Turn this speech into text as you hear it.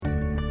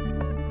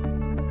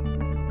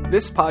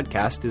This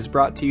podcast is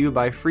brought to you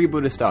by Free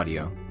Buddhist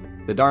Audio,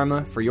 the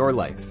Dharma for your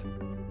life.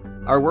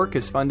 Our work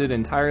is funded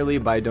entirely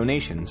by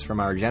donations from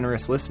our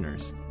generous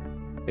listeners.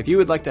 If you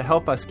would like to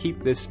help us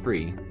keep this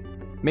free,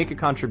 make a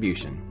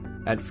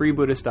contribution at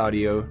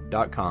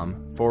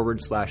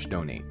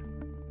freebuddhistaudio.com/donate.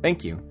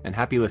 Thank you, and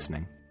happy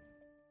listening.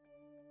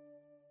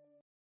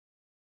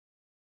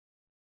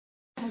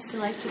 I'm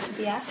delighted to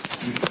be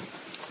asked.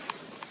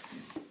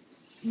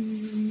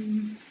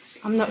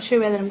 I'm not sure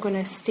whether I'm going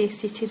to stay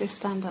seated or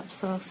stand up,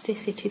 so I'll stay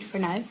seated for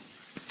now.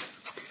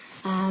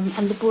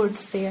 And the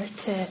board's there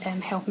to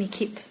help me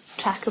keep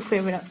track of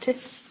where we're up to.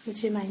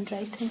 Would you mind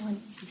writing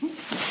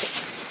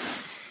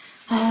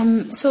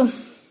on? So,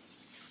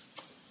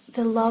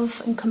 the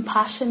love and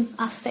compassion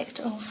aspect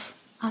of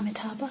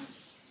Amitabha.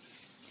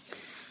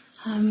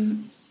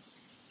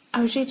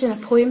 I was reading a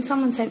poem.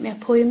 Someone sent me a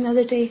poem the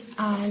other day,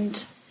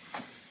 and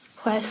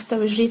whilst I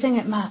was reading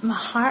it, my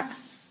heart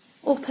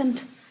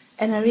opened,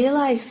 and I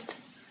realised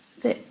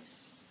that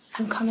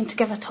I'm coming to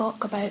give a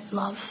talk about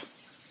love.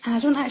 And I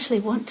don't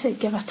actually want to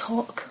give a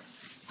talk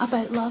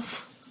about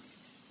love.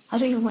 I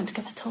don't even want to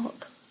give a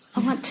talk. I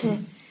want to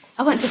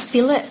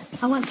feel it.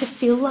 I want to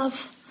feel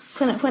love.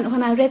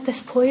 When I read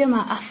this poem,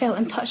 I felt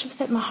in touch with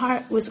it. My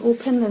heart was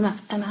open, and I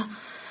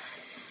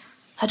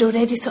had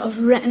already sort of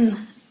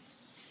written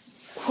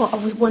what I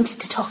wanted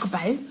to talk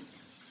about.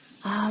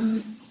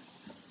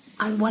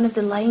 And one of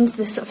the lines,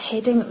 the sort of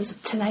heading, it was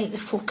tonight the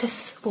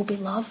focus will be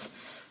love.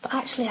 But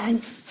actually,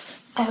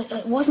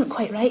 it wasn't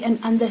quite right.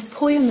 And the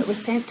poem that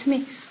was sent to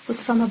me was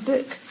from a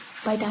book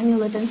by Daniel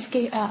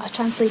Ladinsky, a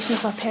translation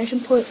of a Persian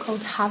poet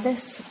called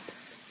Hafiz.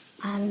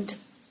 And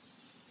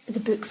the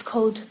book's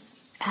called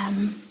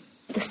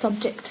The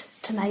Subject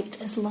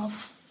Tonight is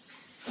Love.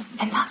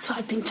 And that's what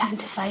I've been trying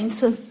to find.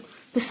 So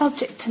the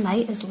subject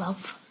tonight is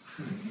love.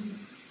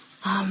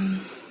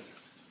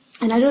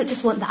 And I don't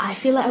just want that I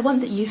feel it, I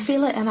want that you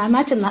feel it, and I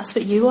imagine that's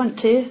what you want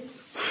too.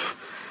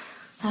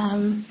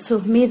 So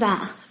may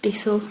that be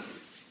so.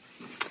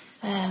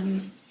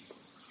 And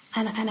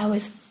I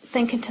was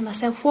thinking to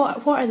myself,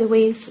 what are the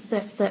ways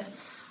that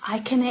I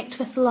connect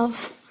with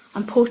love?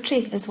 And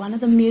poetry is one of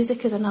them,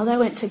 music is another. I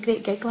went to a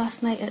great gig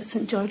last night at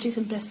St George's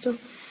in Bristol.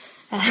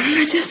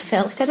 I just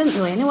felt like I didn't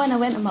know anyone. I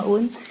went on my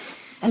own,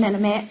 and then I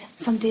met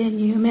somebody I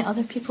knew, I met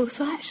other people.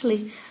 So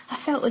actually, I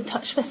felt in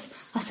touch with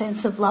a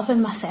sense of love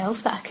in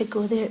myself, that I could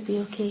go there, it'd be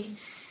okay.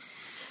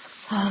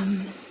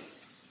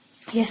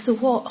 So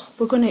what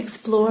we're going to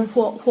explore,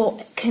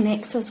 what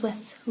connects us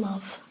with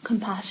love,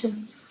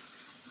 compassion,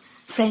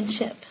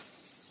 friendship.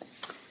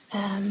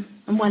 And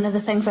another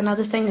thing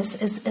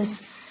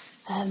is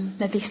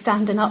maybe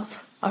standing up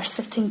or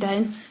sitting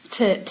down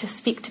to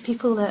speak to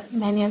people that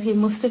many of you,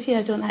 most of you,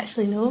 I don't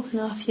actually know. I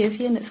know a few of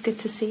you, and it's good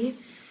to see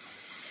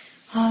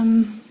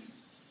you.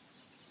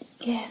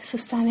 So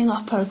standing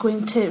up or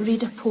going to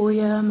read a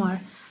poem,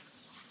 or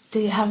do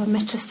you have a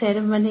mitra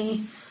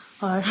ceremony,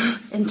 or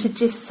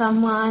introduce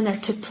someone, or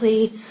to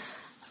play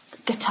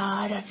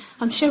guitar. Or,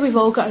 I'm sure we've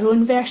all got our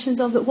own versions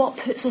of it. What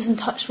puts us in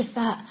touch with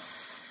that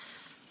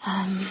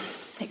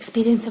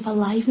experience of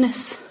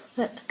aliveness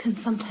that can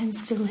sometimes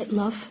feel like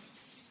love?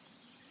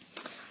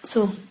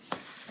 So,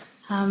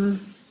 I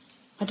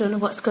don't know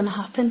what's going to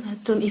happen. I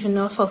don't even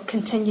know if I'll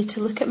continue to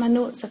look at my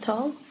notes at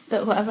all.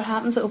 But whatever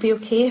happens, it'll be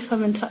okay if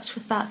I'm in touch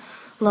with that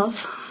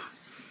love.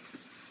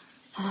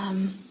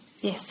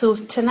 So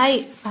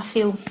tonight I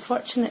feel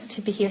fortunate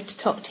to be here to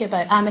talk to you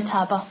about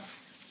Amitabha,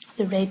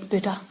 the Red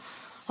Buddha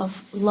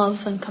of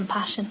love and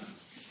compassion.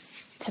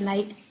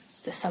 Tonight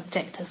the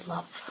subject is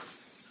love.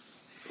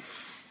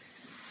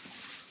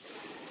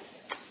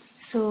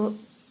 So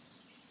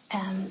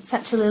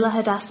Satchalila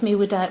had asked me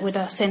would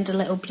I send a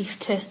little brief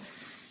to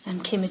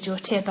Kema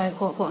Jyoti about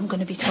what I'm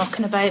going to be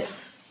talking about.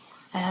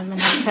 And I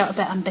felt a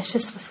bit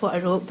ambitious with what I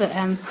wrote, but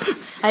I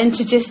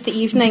introduced the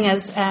evening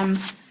as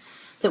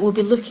that we'll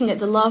be looking at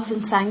the love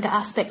and Sangha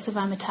aspects of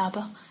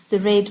Amitabha, the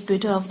Red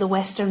Buddha of the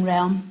Western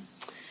realm.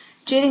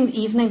 During the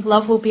evening,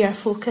 love will be our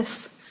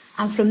focus,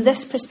 and from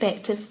this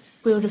perspective,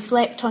 we'll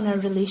reflect on our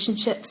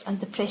relationships and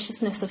the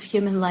preciousness of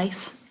human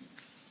life.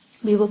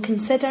 We will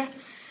consider,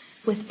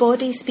 with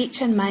body,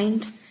 speech and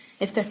mind,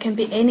 if there can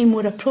be any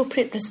more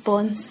appropriate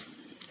response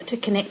to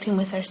connecting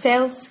with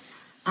ourselves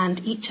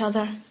and each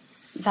other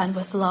than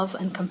with love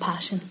and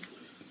compassion.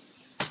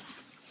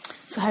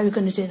 So how are we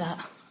going to do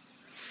that?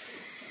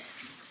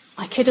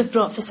 I could have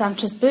brought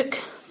Vasantra's book,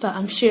 but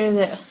I'm sure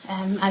that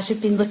as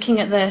you've been looking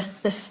at the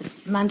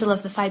Mandala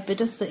of the Five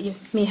Buddhas, that you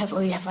may have,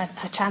 or you have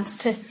a chance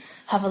to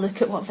have a look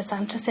at what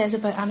Vasantra says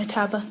about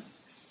Amitabha.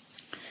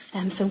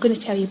 So I'm going to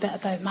tell you a bit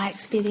about my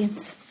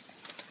experience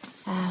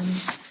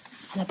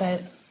and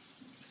about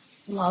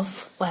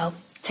love. Well,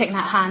 taking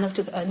that hand, I've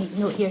got a neat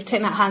note here,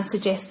 taking that hand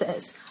suggests that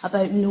it's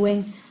about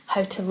knowing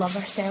how to love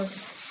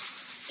ourselves.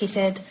 He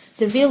said,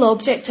 the real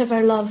object of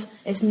our love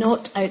is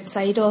not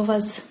outside of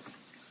us.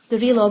 The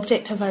real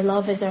object of our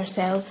love is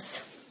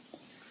ourselves.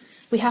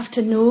 We have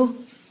to know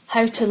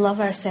how to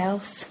love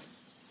ourselves.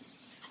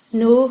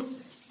 Know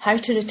how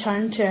to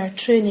return to our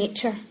true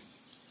nature.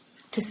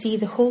 To see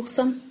the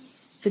wholesome,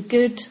 the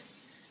good,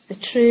 the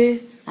true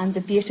and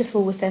the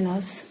beautiful within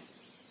us,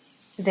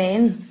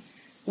 then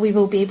we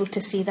will be able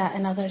to see that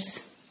in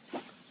others.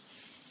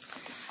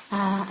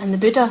 And the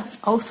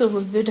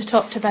Buddha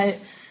talked about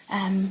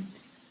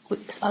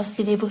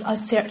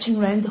us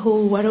searching around the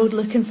whole world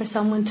looking for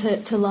someone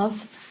to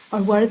love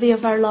or worthy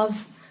of our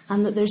love,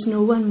 and that there's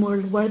no one more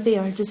worthy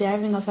or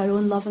deserving of our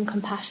own love and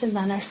compassion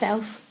than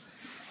ourselves.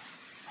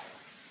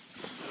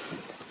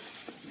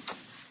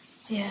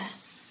 Yeah.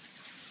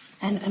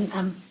 And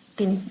I've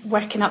been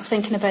working up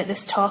thinking about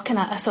this talk, and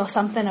I saw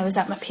something. I was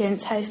at my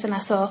parents' house and I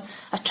saw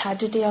a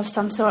tragedy of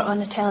some sort on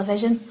the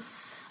television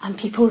and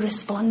people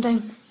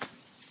responding.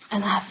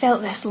 And I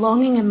felt this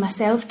longing in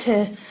myself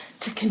to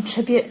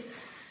contribute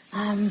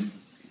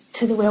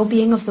to the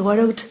well-being of the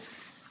world.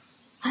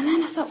 And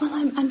then I thought, well,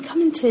 I'm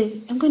going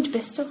to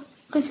Bristol.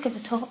 I'm going to give a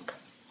talk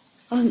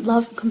on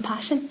love and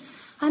compassion.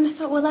 And I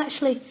thought, well,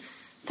 actually,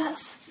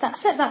 that's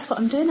it. That's what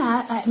I'm doing.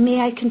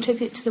 May I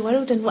contribute to the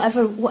world in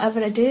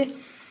whatever I do.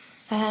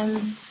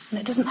 And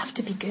it doesn't have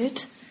to be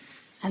good.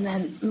 And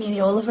then Mary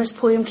Oliver's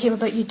poem came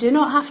about, you do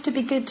not have to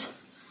be good.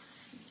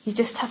 You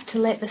just have to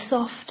let the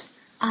soft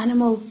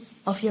animal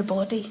of your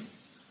body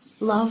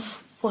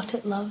love what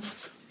it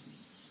loves.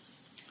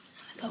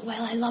 And I thought,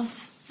 well, I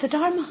love the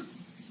Dharma.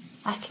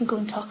 I can go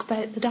and talk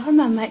about the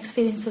Dharma and my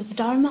experience with the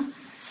Dharma.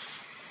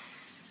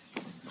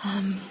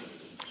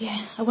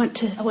 I want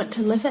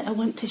to live it. I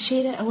want to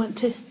share it. I want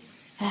to,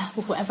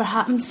 whatever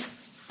happens,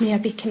 may I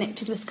be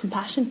connected with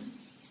compassion.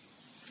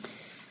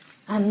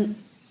 And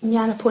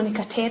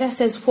Nyanaponika Thera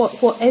says,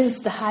 what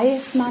is the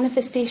highest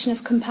manifestation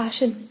of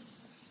compassion?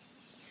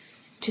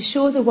 To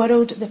show the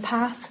world the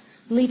path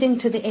leading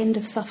to the end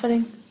of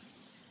suffering.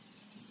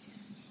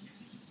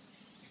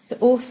 The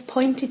oath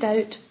pointed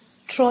out,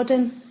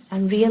 trodden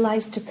and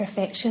realised to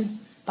perfection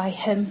by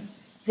him,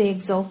 the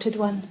exalted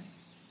one,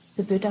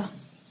 the Buddha,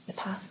 the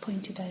path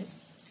pointed out.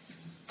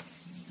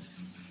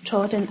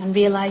 Trodden and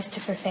realised to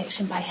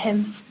perfection by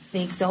him,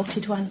 the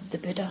exalted one, the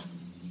Buddha.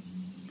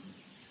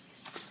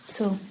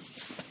 So,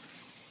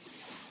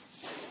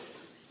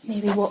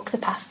 may we walk the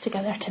path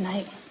together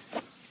tonight.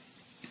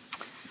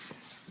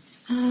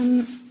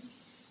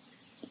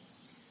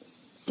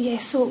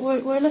 So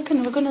we're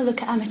going to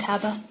look at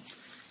Amitabha,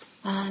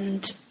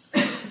 and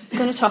I'm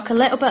going to talk a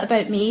little bit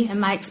about me and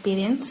my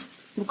experience.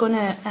 We're going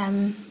to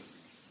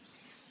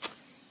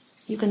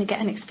you're going to get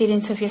an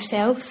experience of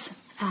yourselves,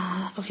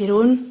 of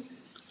your own,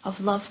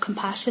 of love,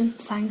 compassion,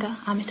 Sangha,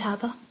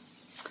 Amitabha,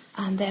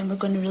 and then we're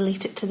going to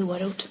relate it to the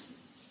world.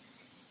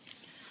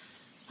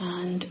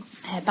 And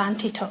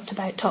Bhante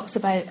talks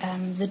about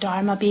the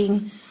Dharma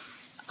being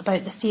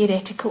about the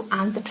theoretical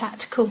and the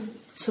practical.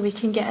 So we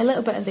can get a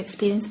little bit of the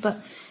experience, but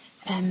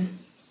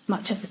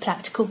much of the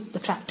practical, the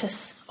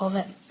practice of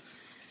it.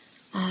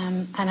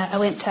 And I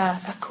went to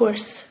a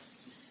course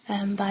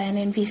by an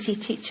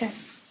NVC teacher,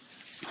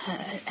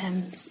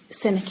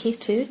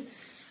 Sinniketu,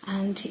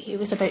 and it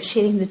was about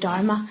sharing the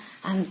Dharma,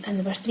 and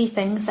there were 3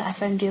 things that I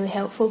found really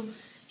helpful.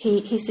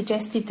 He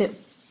suggested that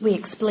we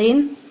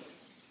explain,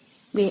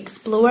 we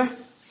explore,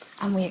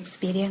 and we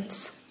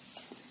experience.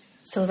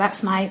 So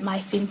that's my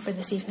theme for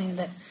this evening,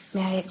 that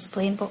may I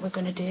explain what we're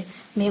going to do,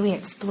 may we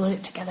explore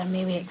it together,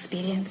 may we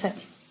experience it.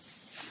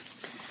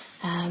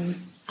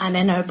 And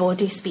in our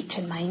body, speech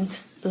and mind,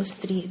 those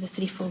 3, the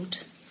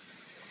threefold.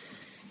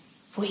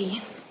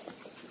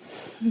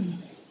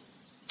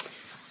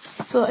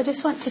 So I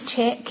just want to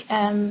check,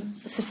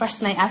 it's the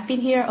first night I've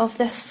been here of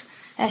this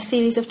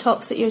series of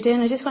talks that you're doing.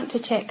 I just want to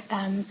check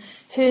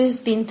who's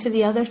been to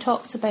the other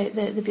talks about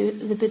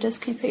the Buddhas.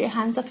 Can you put your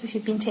hands up if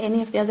you've been to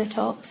any of the other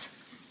talks?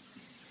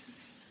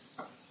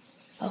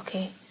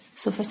 Okay,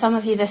 so for some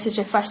of you this is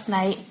your first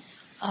night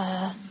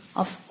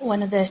of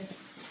one of the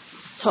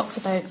talks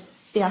about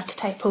the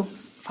archetypal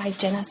 5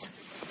 jhanas.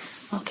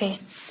 Okay,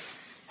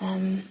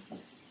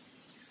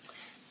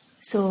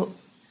 so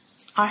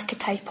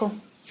archetypal.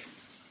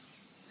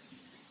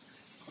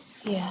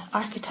 Yeah,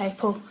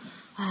 archetypal.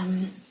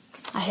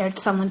 I heard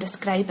someone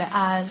describe it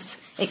as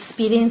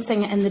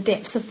experiencing it in the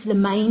depths of the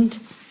mind.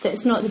 That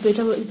it's not the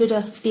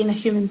Buddha being a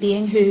human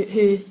being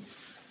who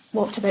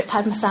walked about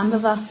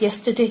Padmasambhava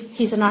yesterday.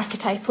 He's an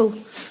archetypal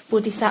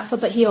bodhisattva,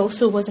 but he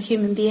also was a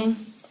human being.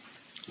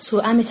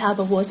 So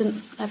Amitabha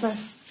wasn't ever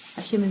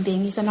a human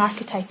being. He's an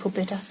archetypal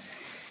Buddha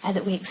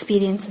that we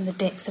experience in the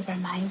depths of our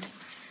mind.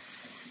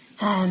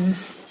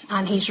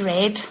 And he's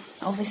red,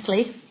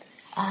 obviously.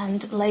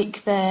 And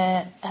like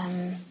I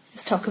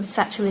was talking with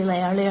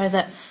Satchilila earlier,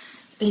 that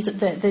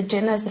the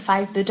jhanas, the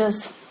 5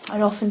 Buddhas,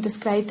 are often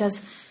described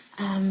as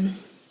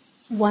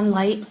one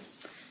light,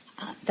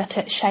 that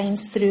it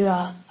shines through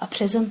a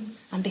prism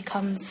and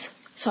becomes,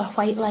 so a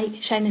white light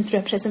shining through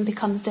a prism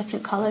becomes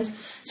different colours.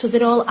 So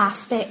they're all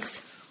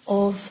aspects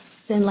of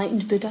the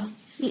enlightened Buddha.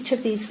 Each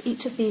of these 5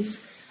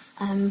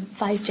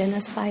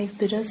 jhanas, 5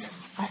 Buddhas,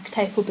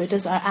 archetypal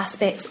Buddhas, are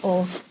aspects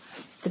of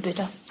the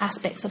Buddha,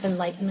 aspects of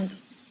enlightenment.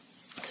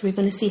 So we're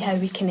going to see how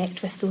we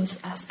connect with those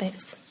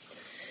aspects.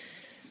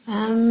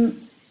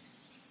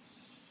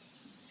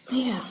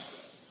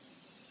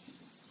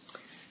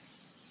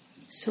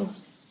 So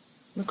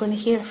We're going to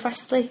hear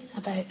firstly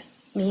about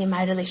me and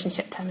my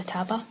relationship to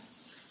Amitabha.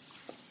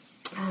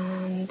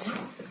 And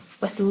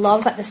with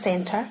love at the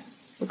centre,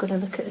 we're going to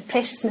look at the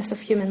preciousness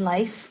of human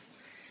life,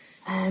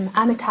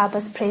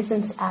 Amitabha's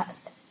presence at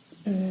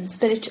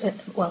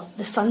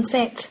the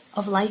sunset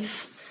of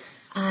life,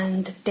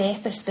 and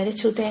death or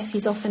spiritual death.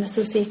 He's often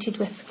associated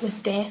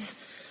with death,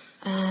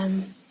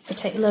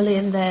 particularly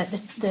in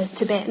the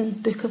Tibetan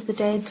Book of the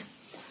Dead,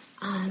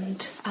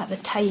 and at the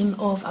time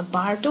of a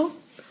bardo.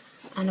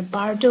 And a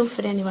bardo,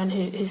 for anyone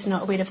who's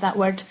not aware of that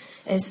word,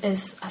 is a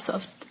sort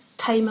of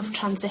time of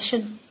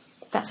transition.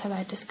 That's how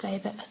I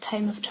describe it, a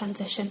time of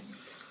transition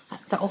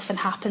that often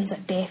happens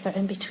at death, or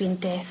in between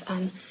death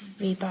and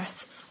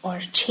rebirth, or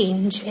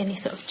change, any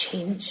sort of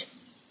change.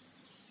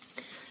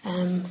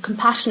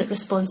 Compassionate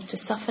response to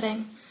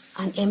suffering,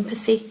 and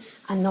empathy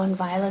and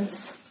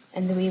non-violence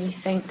in the way we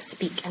think,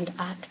 speak and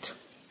act.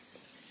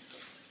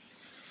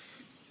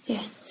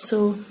 Yeah,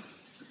 so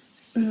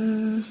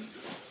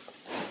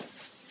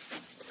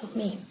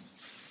me.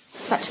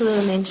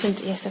 Sachalila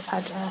mentioned, yes, I've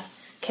had a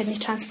kidney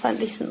transplant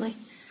recently,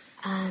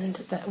 and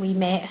that we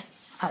met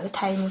at the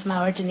time of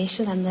my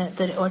ordination and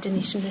the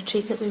ordination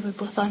retreat that we were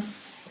both on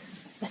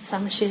with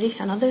Samashuri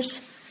and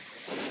others.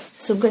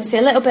 So I'm going to say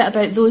a little bit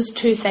about those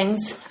two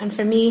things, and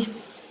for me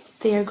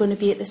they are going to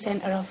be at the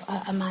centre of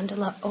a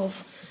mandala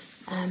of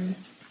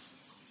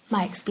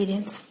my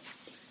experience.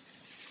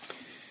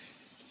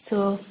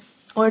 So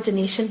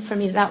ordination for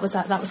me, that was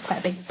quite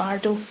a big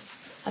bardo,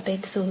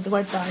 so the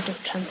word bardo,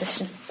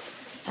 transition,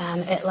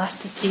 and it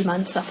lasted 3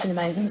 months up in the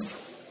mountains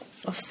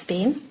of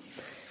Spain,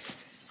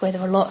 where there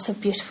were lots of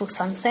beautiful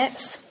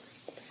sunsets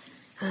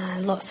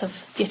and lots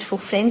of beautiful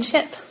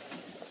friendship.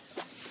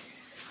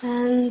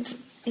 And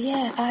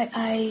yeah,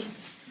 I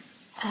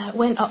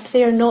went up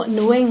there not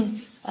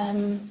knowing,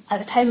 at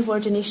the time of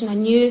ordination I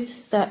knew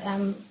that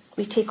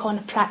we take on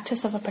a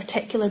practice of a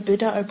particular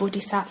Buddha or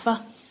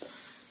Bodhisattva,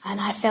 and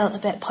I felt a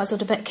bit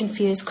puzzled, a bit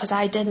confused, because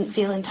I didn't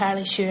feel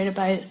entirely sure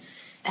about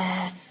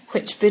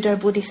which Buddha or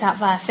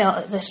Bodhisattva I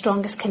felt the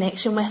strongest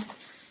connection with,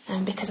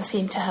 because I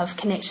seem to have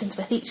connections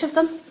with each of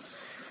them.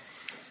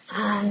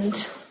 And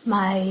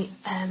my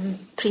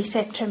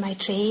preceptor,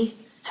 Maitreyi,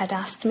 had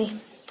asked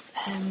me,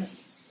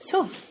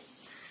 so,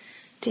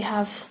 do you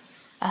have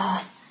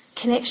a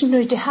connection,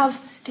 or do you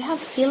have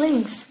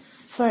feelings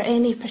for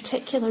any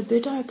particular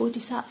Buddha or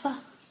Bodhisattva?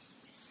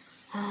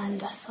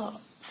 And I thought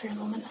for a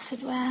moment, I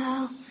said,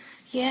 well,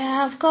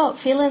 yeah, I've got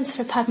feelings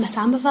for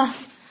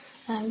Padmasambhava,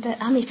 but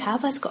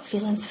Amitabha's got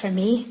feelings for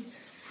me.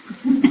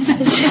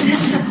 And she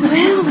says,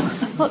 well,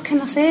 what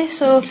can I say?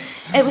 So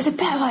it was a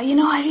bit of I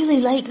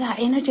really like that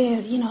energy,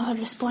 I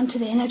respond to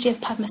the energy of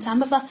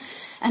Padmasambhava.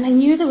 And I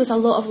knew there was a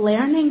lot of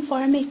learning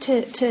for me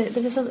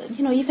there was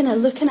even a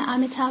looking at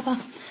Amitabha,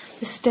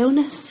 the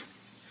stillness.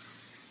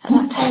 At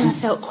that time I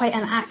felt quite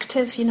an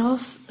active,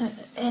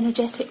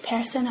 energetic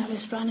person. I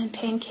was running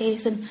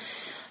 10Ks and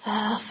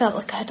I felt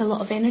like I had a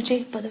lot of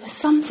energy, but there was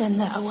something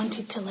that I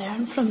wanted to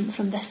learn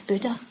from this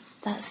Buddha,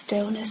 that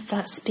stillness,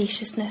 that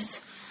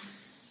spaciousness,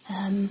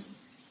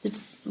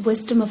 the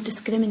wisdom of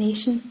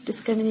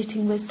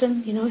discriminating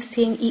wisdom,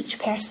 seeing each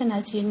person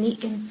as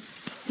unique and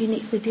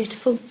uniquely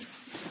beautiful.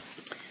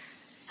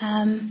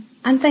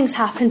 And things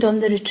happened on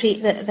the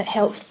retreat that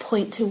helped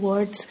point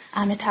towards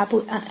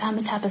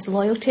Amitabha's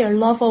loyalty, or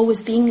love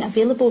always being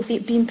available,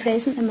 being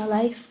present in my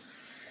life.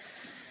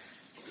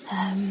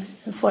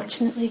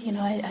 Unfortunately,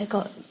 I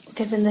got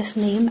given this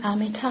name,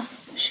 Amita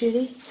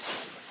Shuri,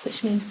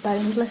 which means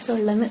boundless or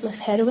limitless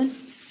heroine.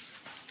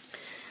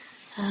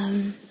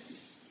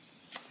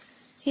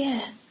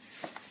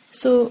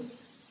 So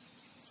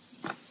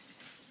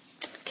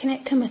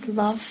connecting with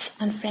love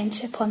and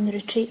friendship on the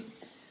retreat,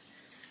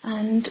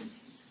 and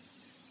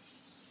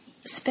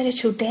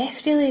spiritual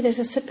death, really. There's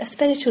a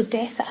spiritual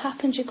death that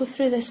happens. You go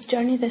through this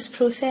journey, this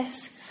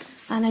process,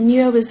 and I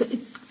knew I was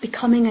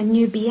becoming a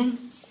new being.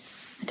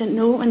 I didn't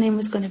know what my name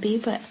was going to be,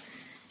 but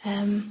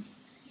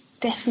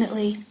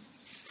definitely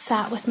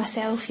sat with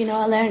myself.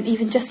 I learned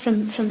even just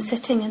from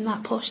sitting in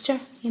that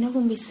posture.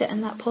 When we sit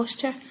in that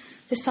posture,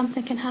 there's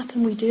something can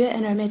happen. We do it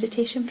in our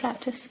meditation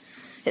practice.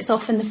 It's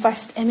often the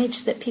first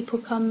image that people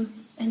come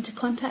into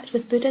contact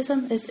with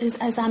Buddhism is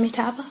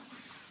Amitabha,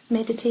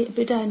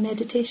 Buddha and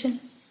meditation.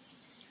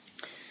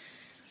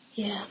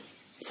 Yeah,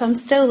 so I'm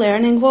still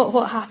learning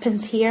what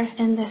happens here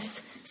in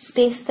this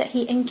space that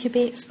he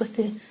incubates with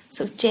the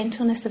sort of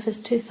gentleness of his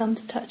two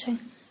thumbs touching.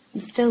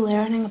 I'm still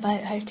learning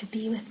about how to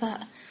be with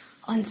that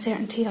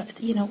uncertainty,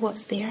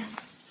 what's there.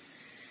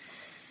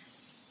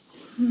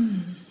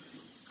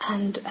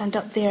 And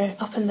up there,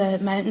 up in the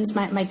mountains,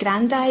 my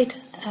gran died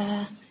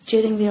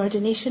during the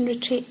ordination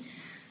retreat,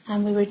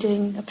 and we were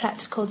doing a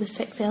practice called the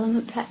 6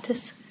 element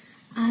practice,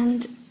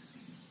 and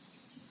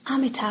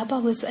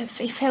Amitabha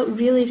he felt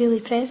really, really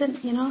present,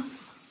 I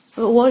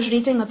was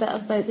reading a bit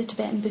about the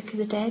Tibetan Book of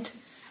the Dead,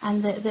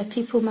 and the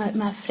people,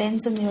 my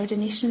friends in the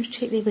ordination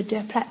retreat, they would do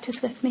a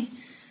practice with me,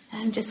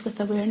 just with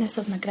awareness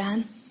of my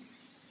gran.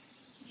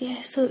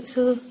 Yeah, so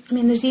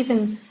there's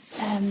even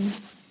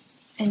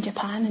in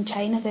Japan and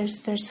China,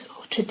 there's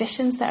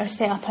traditions that are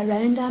set up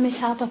around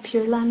Amitabha,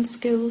 Pure Land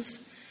schools,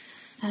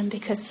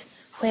 because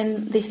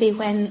when they say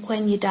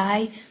when you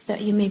die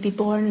that you may be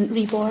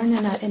reborn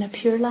in a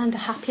pure land, a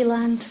happy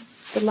land,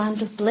 the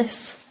land of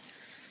bliss,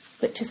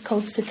 which is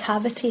called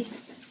Sukhavati.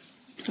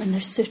 And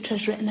there's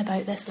sutras written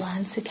about this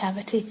land,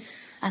 Sukhavati.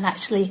 And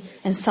actually,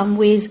 in some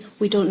ways,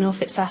 we don't know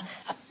if it's a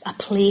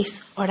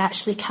place, or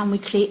actually can we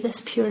create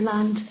this pure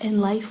land in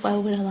life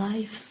while we're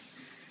alive.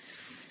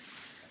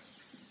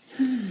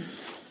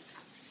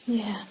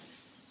 Yeah.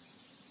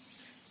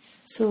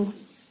 So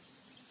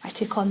I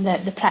took on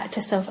the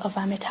practice of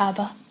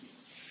Amitabha.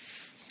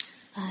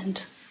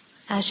 And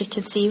as you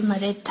can see, my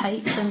red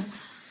tights and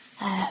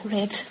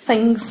red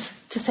things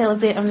to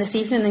celebrate on this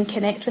evening and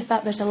connect with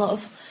that, there's a lot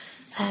of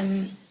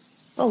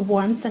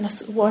warmth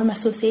and warm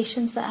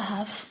associations that I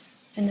have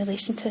in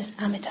relation to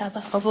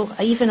Amitabha. Although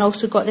I even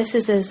also got, this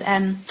is his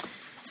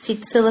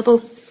seed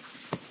syllable.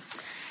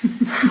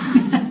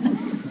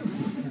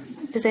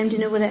 Does anybody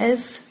know what it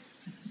is?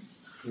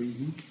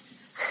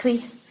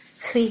 Chri.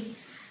 Chri.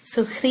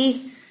 So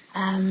Chri,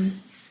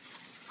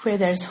 where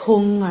there's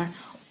hong or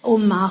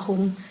Om Ma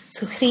Hong.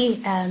 So Chri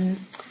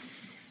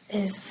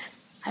is,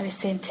 I was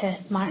saying to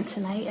Martin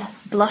tonight, a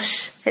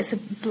blush. It's a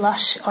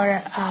blush,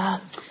 or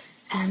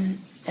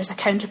there's a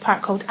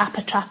counterpart called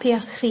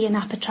apatrapia, Chri and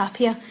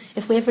apatrapia.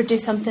 If we ever do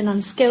something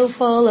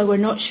unskillful, or we're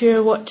not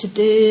sure what to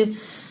do,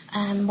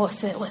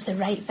 what's the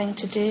right thing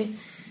to do,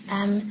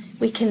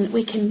 we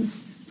can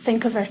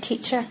think of our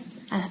teacher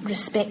and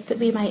respect that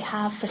we might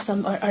have for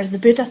some, or the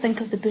Buddha, think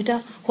of the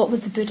Buddha. What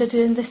would the Buddha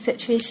do in this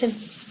situation?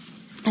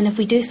 And if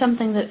we do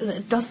something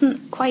that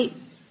doesn't quite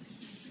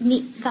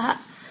meet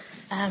that,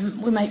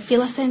 we might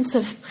feel a sense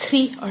of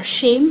Chri or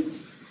shame.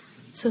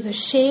 So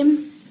there's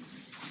shame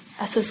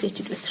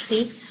associated with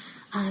Chri,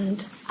 and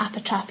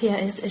apatrapia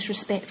is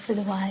respect for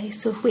the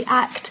wise. So if we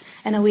act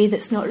in a way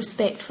that's not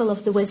respectful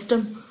of the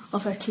wisdom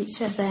of our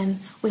teacher, then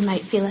we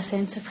might feel a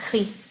sense of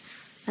Chri.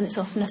 And it's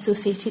often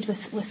associated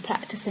with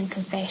practicing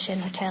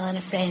confession or telling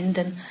a friend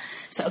and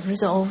sort of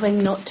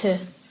resolving not to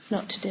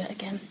do it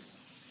again.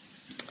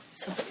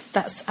 So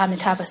that's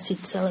Amitabha's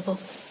seed syllable.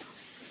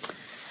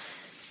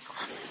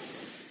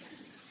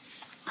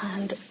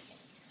 And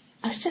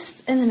I was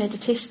just in the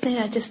meditation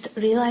there, I just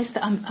realised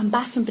that I'm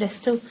back in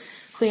Bristol,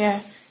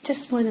 where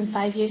just more than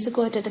 5 years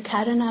ago I did a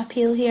Karuna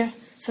appeal here.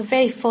 So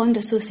very fond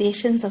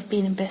associations of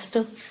being in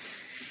Bristol.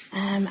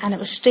 And it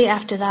was straight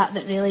after that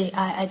really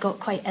I got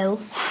quite ill.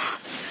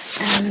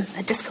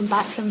 I'd just come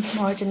back from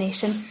my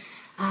ordination,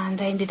 and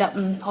I ended up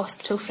in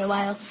hospital for a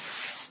while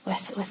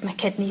with my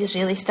kidneys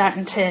really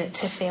starting to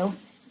fail.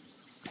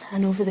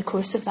 And over the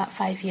course of that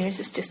 5 years,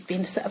 it's just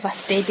been sort of a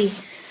steady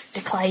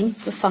decline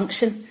of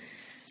function.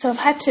 So I've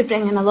had to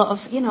bring in a lot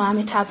of,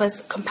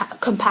 Amitabha's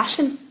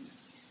compassion,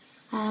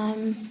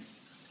 and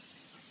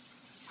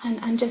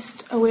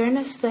just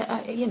awareness that,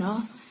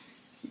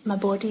 my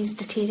body's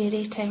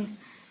deteriorating.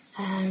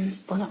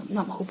 Well,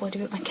 not my whole body,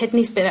 but my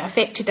kidneys, but it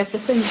affected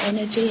everything,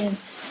 the energy, and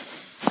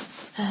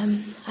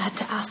I had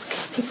to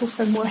ask people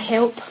for more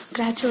help.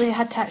 Gradually, I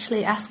had to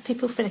actually ask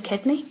people for a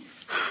kidney,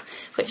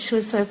 which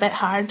was a bit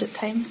hard at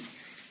times.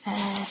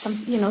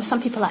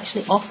 Some people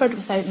actually offered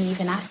without me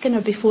even asking,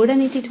 or before I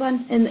needed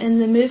one. In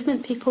the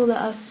movement, people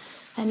that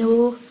I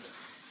know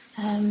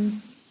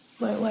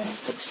were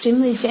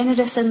extremely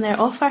generous in their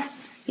offer,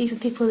 even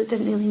people that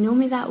didn't really know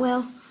me that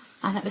well,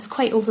 and it was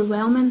quite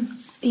overwhelming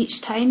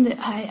each time that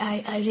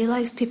I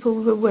realised people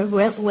were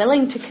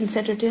willing to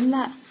consider doing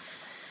that.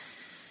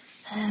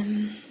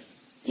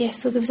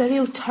 So there was a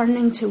real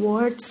turning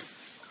towards,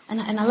 and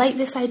I like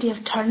this idea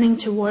of turning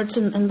towards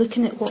and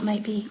looking at what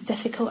might be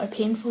difficult or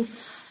painful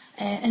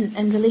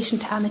in relation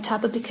to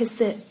Amitabha, because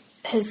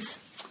his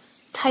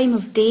time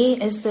of day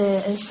is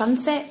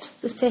sunset,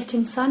 the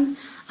setting sun,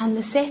 and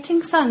the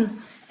setting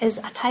sun is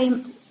a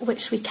time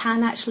which we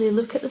can actually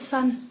look at the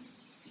sun.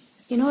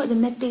 At the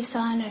midday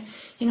sun, or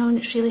when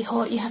it's really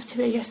hot, you have to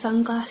wear your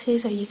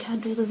sunglasses, or you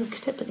can't really look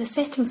at it. But the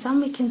setting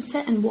sun, we can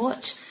sit and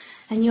watch,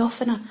 and you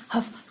often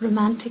have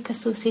romantic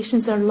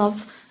associations or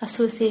love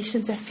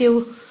associations, or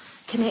feel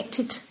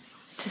connected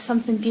to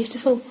something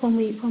beautiful when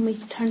we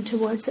turn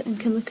towards it and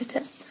can look at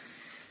it.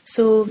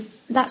 So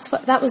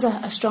that was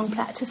a strong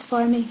practice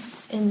for me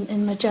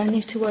in my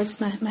journey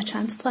towards my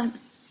transplant.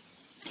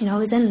 I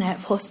was in and out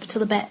of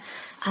hospital a bit,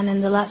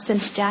 and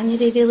since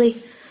January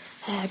really,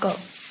 I got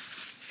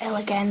ill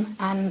again,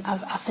 and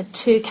I've had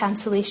 2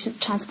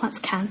 transplants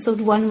cancelled.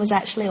 One was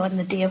actually on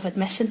the day of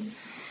admission,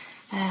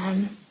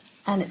 and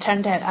it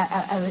turned out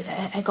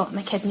I got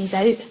my kidneys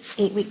out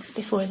 8 weeks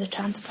before the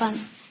transplant.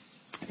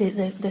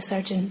 The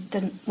surgeon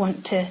didn't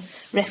want to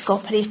risk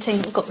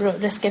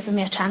risk giving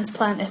me a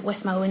transplant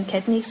with my own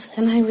kidneys,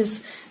 and I was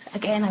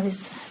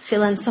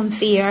feeling some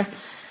fear,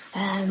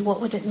 and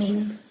what would it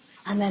mean?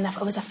 And then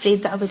I was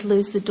afraid that I would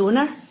lose the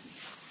donor,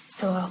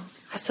 so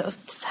I sort of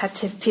had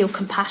to feel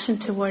compassion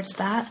towards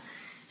that.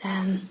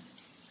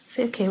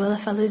 Say, okay, well,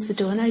 if I lose the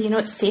donor,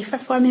 it's safer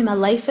for me. My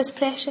life is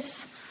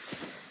precious.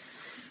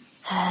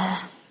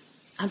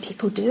 And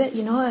people do it,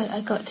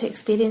 I got to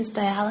experience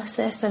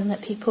dialysis, and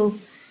that people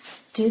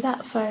do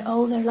that for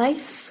all their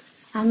lives,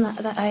 and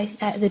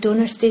that the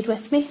donor stayed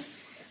with me,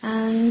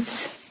 and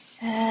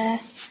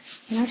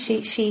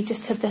she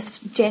just had this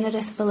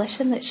generous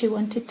volition that she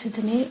wanted to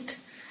donate,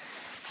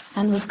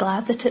 and was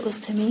glad that it was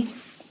to me.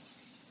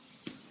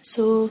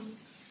 So,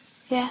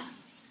 yeah,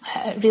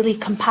 really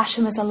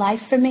compassion was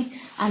alive for me.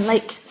 And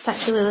like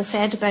Satchalila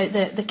said about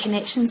the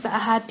connections that I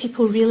had,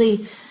 people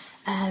really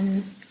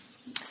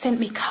sent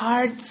me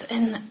cards,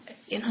 and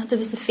there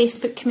was the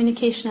Facebook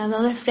communication.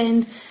 Another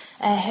friend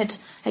had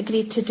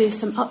agreed to do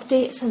some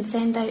updates and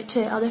send out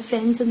to other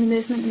friends in the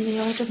movement, in the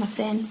order, my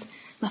friends,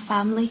 my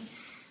family,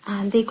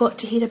 and they got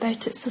to hear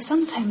about it. So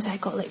sometimes I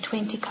got like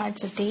 20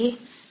 cards a day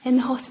in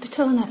the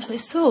hospital, and it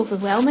was so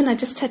overwhelming. I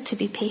just had to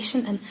be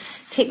patient and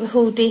take the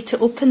whole day to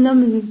open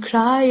them and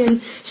cry and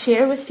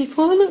share with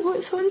people, oh, look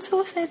what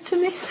so-and-so said to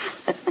me.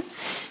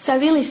 So I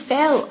really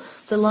felt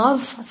the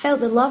love. I felt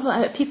the love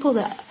out of people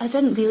that I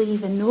didn't really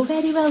even know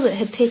very well, that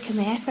had taken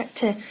the effort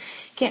to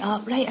get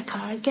up, write a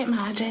card, get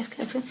my address.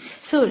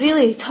 So it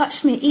really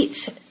touched me,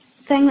 each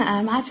thing that I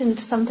imagined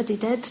somebody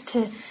did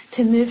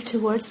to move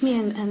towards me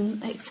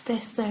and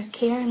express their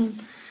care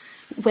and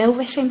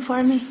well-wishing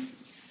for me.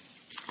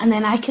 And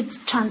then I could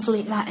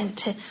translate that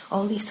into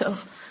all these sort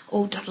of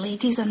older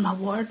ladies in my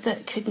ward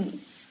that couldn't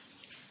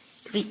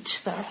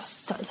reach their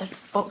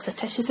box of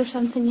tissues or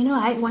something.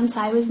 Once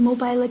I was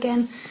mobile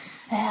again,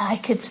 I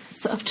could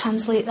sort of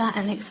translate that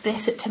and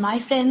express it to my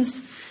friends.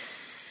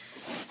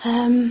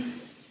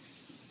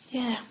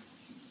 Yeah.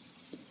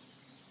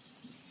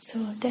 So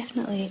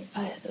definitely,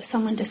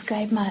 someone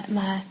described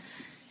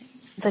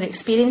their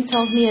experience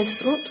of me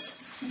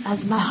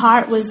as my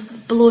heart was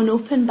blown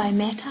open by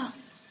metta.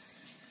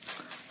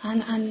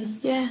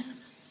 And yeah,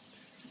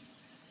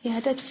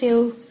 I did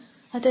feel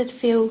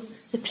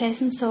the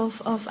presence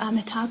of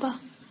Amitabha,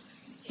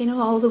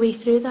 all the way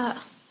through that.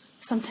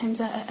 Sometimes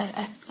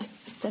I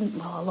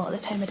didn't, a lot of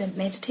the time I didn't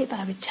meditate, but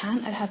I would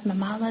chant. I'd have my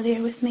mala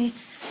there with me.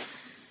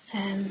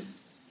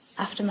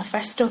 After my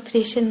first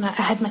operation, I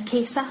had my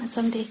kesa, and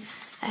somebody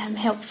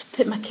helped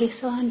put my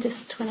kesa on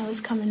just when I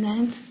was coming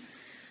round,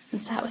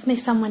 and sat with me.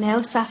 Someone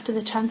else after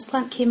the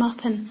transplant came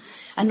up and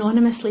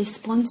anonymously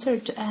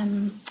sponsored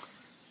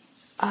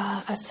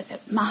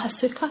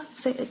Mahasuka,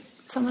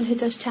 someone who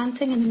does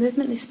chanting in the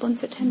movement. They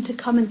sponsored him to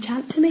come and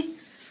chant to me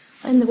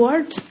in the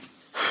ward.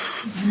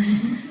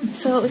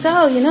 So it was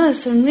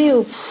some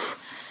real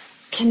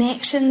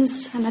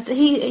connections, and I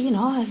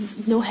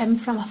know him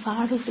from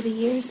afar over the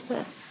years,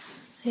 but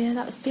yeah,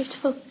 that was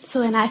beautiful.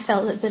 So, and I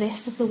felt that the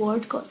rest of the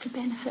ward got to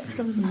benefit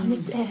from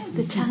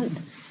the chant.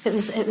 It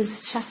was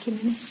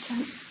Shakyamuni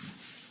chant.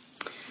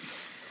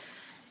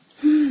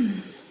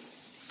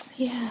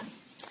 Yeah.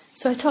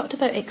 So I talked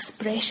about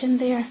expression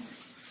there,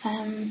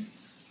 and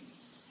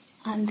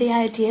the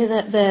idea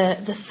that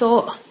the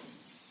thought,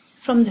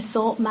 from the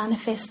thought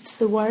manifests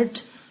the word,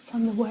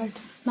 from the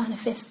word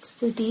manifests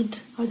the deed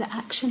or the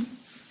action.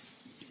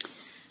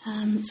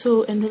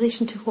 So in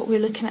relation to what we're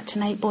looking at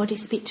tonight, body,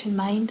 speech and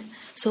mind,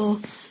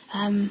 so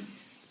I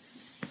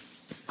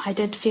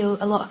did feel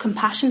a lot of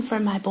compassion for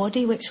my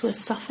body, which was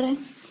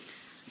suffering.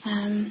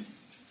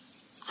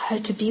 How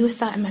to be with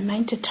that in my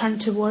mind, to turn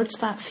towards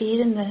that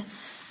fear and the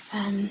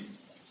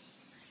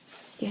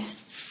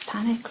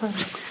panic or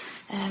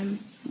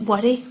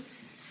worry,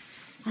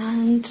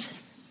 and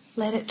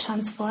let it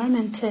transform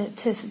into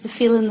the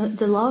feeling,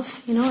 the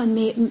love, and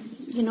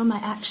my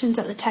actions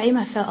at the time.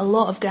 I felt a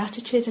lot of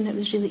gratitude, and it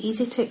was really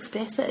easy to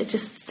express it. It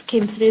just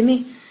came through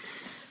me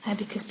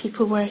because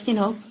people were,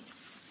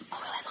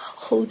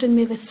 holding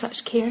me with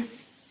such care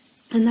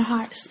in their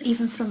hearts,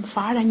 even from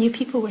afar. I knew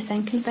people were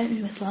thinking about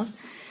me with love.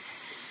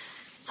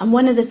 And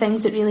one of the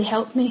things that really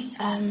helped me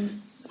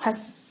has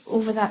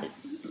over that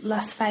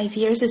last 5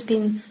 years has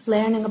been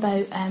learning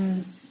about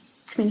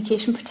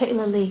communication,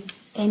 particularly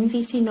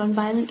NVC,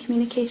 non-violent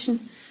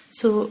communication.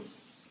 So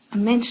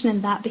I'm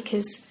mentioning that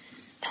because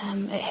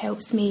it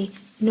helps me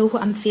know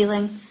what I'm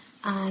feeling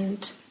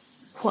and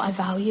what I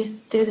value.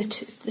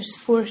 There's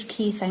 4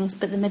 key things,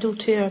 but the middle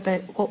 2 are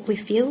about what we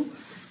feel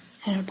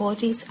in our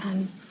bodies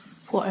and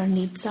what our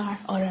needs are,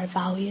 or our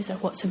values, or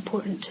what's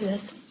important to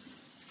us.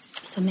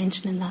 So I'm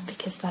mentioning that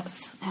because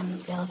that's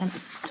relevant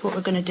to what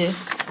we're going to do.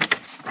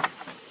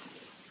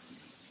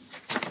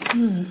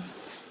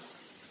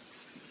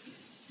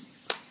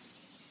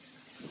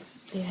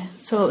 Yeah,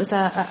 so it was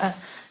an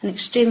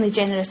extremely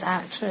generous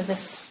act for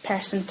this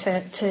person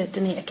to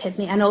donate a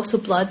kidney, and also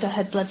blood. I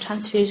had blood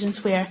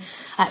transfusions where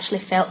I actually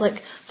felt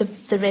like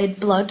the red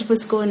blood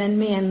was going in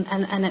me,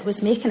 and it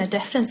was making a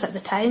difference at the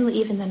time. Like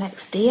even the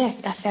next day,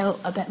 I felt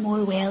a bit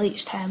more well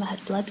each time I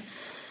had blood.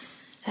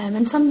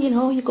 And some,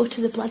 you go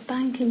to the blood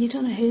bank and you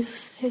don't know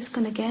who's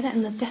going to get it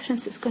and the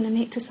difference it's going to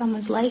make to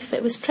someone's life.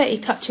 It was pretty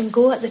touch and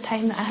go at the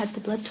time that I had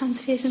the blood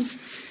transfusions.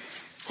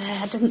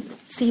 I didn't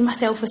see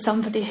myself as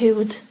somebody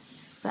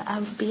that I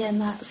would be in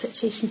that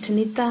situation to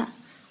need that.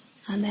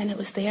 And then it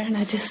was there, and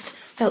I just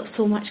felt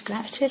so much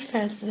gratitude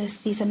for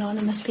these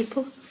anonymous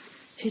people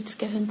who'd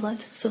given blood.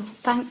 So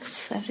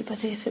thanks,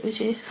 everybody, if it was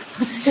you,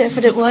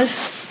 whoever it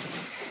was.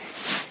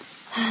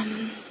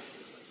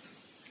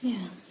 Yeah.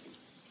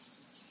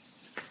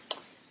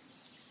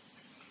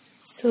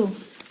 So,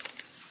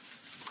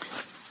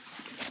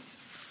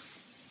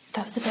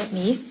 that's about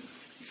me.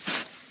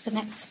 The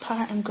next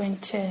part I'm going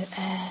to,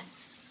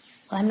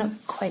 well, I'm not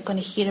quite going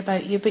to hear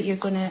about you, but you're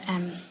going to,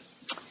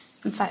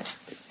 in fact,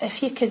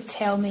 if you could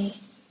tell me,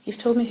 you've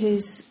told me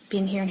who's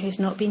been here and who's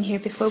not been here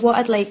before. What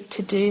I'd like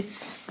to do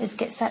is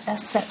get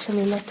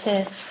Sachalila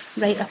to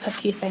write up a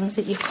few things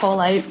that you call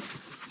out.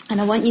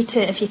 And I want you to,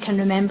 if you can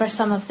remember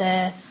some of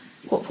the,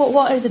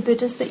 what are the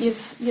Buddhas that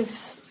you've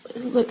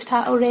looked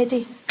at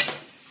already?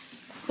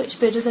 Which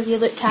Buddhas have you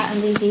looked at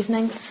in these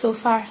evenings so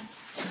far?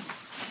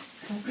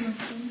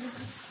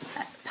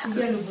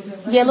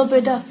 Yellow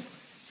Buddha.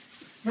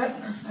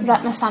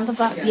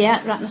 Ratnasambhava. Yeah,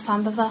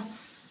 Ratnasambhava.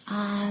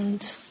 And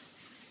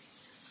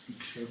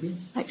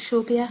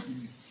Akshobhya.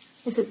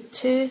 Is it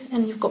two?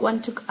 And you've got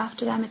one to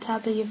after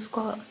Amitabha, you've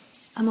got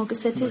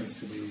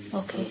Amoghasiddhi?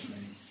 Okay.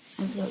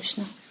 And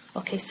Virochana.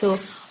 Okay, so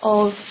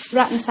of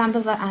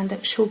Ratnasambhava and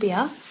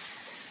Akshobhya,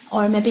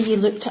 or maybe you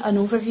looked at an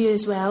overview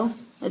as well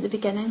at the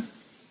beginning.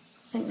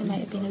 I think there might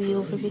have been a wee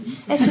overview.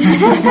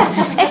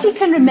 If you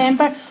can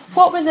remember,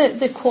 what were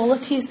the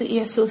qualities that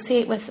you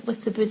associate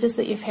with the Buddhas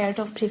that you've heard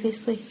of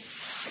previously?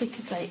 If you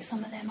could write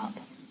some of them up.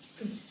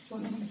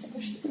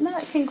 No,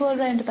 it can go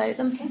around about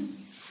them. Okay.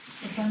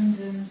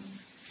 Abundance.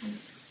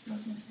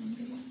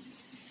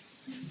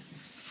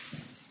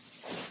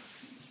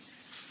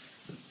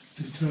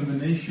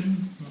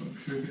 Determination.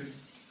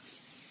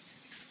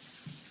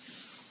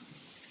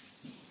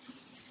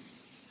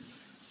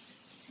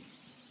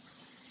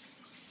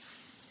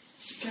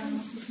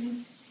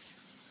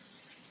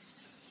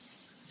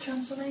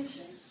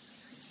 Transformation.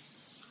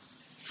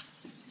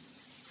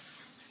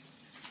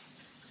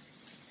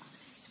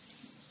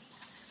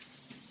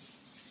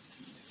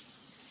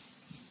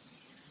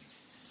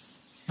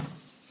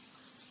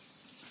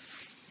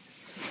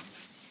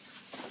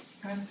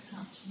 Power of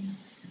touch.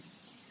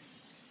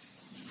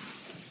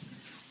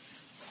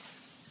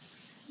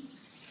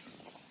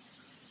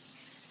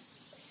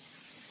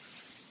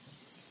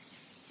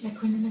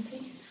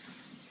 Equanimity.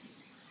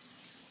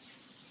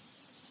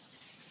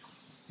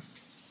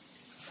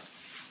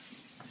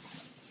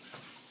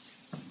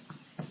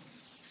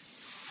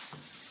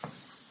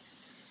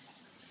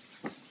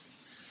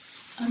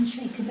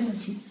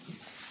 Unshakability.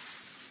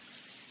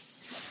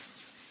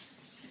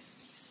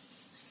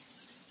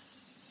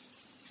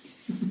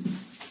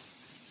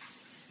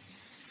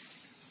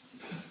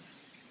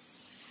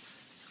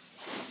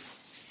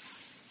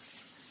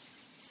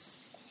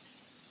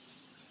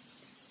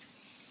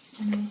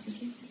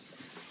 Generosity.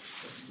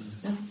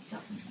 No,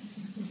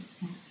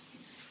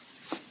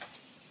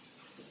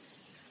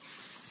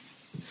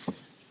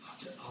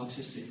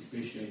 Artistic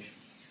appreciation.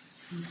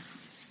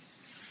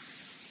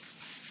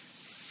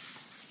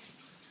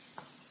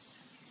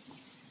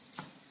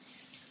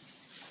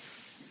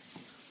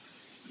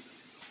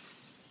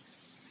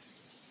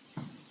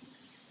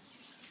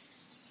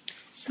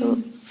 So,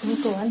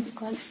 go on.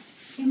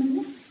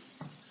 Humanness.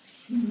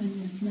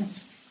 Humanness.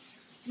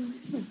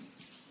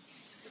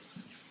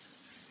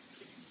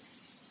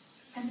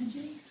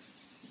 energy.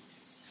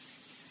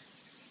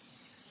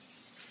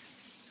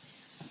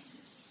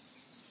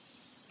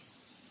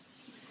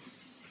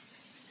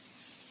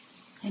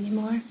 Any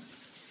more?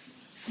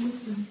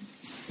 Wisdom.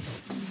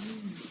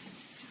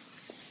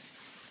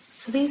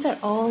 So these are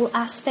all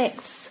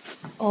aspects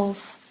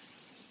of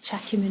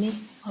Shakyamuni,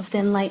 of the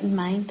enlightened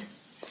mind.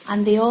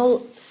 And they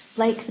all,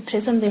 like the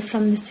prism, they're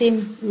from the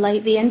same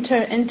light. They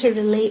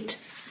interrelate.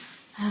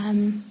 I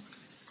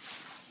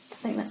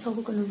think that's all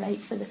we're going to write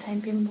for the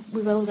time being.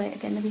 We will write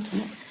again a wee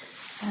minute.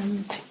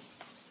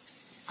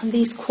 And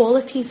these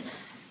qualities,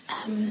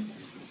 I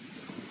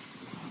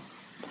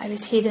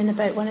was hearing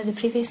about one of the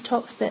previous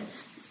talks that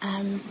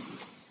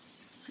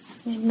what's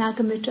his name,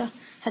 Nagamudra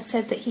had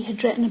said that he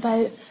had written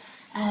about,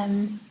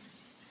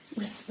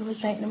 was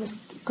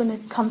going to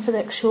come for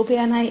the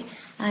Akshobhya night,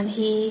 and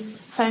he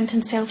found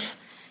himself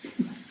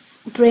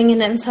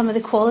bringing in some of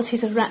the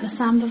qualities of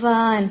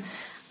Ratnasambhava and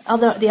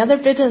the other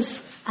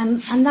Buddhas,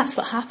 and that's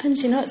what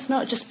happens. It's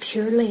not just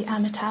purely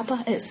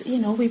Amitabha. It's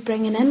we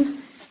bringing in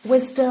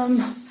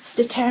wisdom,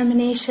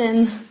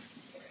 determination,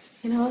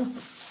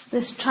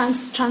 this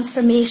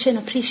transformation,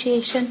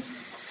 appreciation.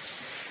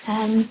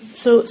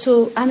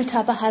 So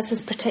Amitabha has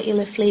his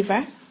particular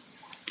flavour,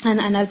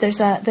 and there's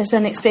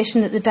an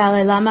expression that the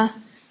Dalai Lama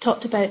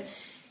talked about,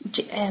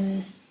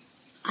 and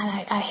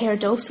I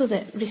heard also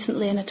that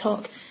recently in a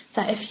talk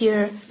that if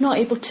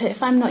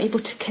I'm not able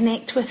to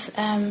connect with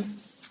a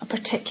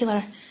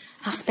particular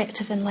aspect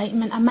of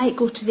enlightenment, I might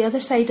go to the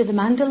other side of the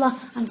mandala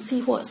and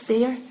see what's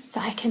there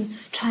that I can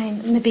try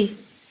and maybe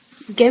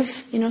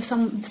give.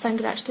 Some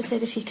Sangha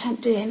said if you can't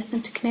do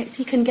anything to connect,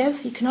 you can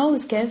give. You can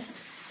always give.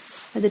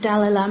 The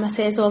Dalai Lama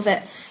says of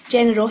it,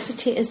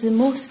 generosity is the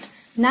most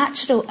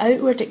natural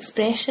outward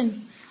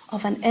expression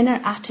of an inner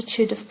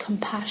attitude of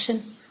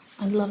compassion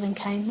and loving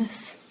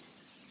kindness.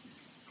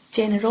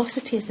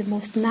 Generosity is the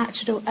most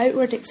natural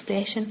outward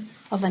expression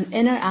of an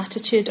inner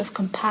attitude of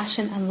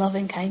compassion and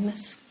loving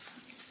kindness.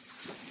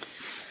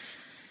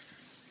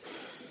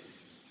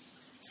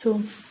 So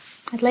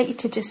I'd like you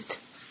to just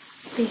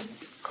be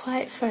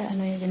quiet for, I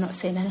know you're not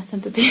saying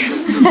anything, but be,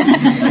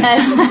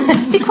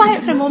 be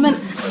quiet for a moment.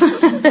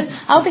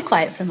 I'll be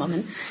quiet for a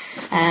moment.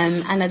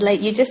 And I'd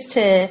like you just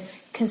to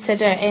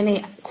consider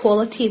any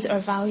qualities or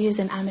values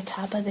in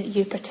Amitabha that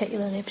you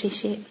particularly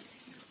appreciate.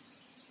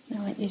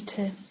 I want you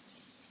to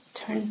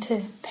turn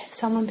to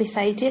someone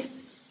beside you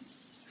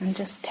and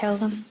just tell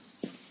them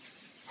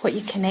what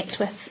you connect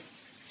with,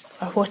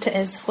 or what it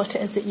is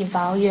that you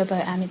value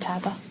about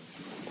Amitabha,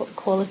 what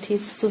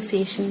qualities,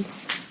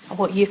 associations, or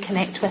what you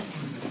connect with.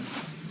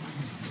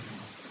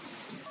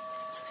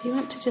 So if you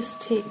want to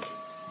just take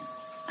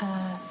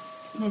a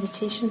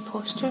meditation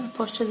posture, a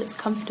posture that's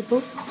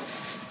comfortable.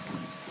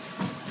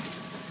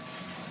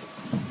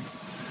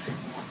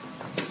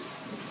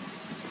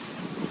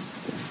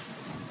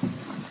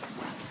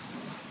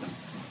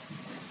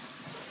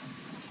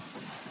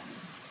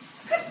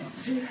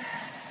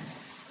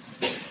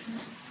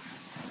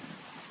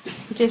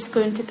 You're just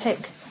going to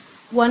pick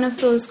one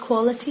of those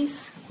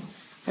qualities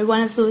or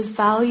one of those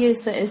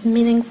values that is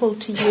meaningful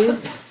to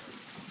you,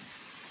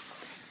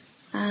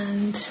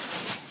 and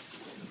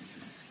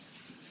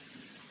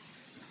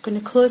we're going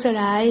to close our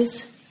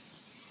eyes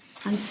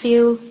and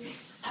feel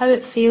how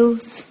it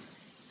feels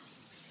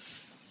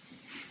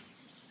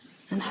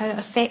and how it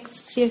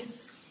affects you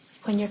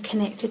when you're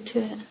connected to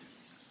it.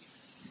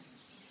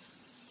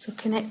 So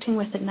connecting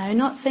with it now,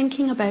 not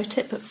thinking about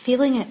it, but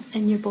feeling it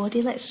in your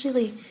body. Let's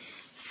really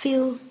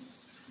feel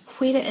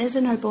where it is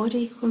in our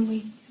body when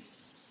we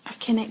are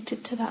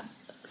connected to that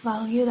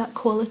value, that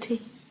quality.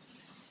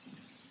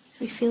 So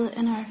we feel it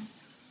in our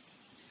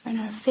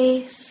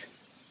face,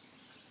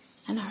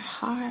 in our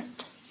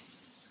heart,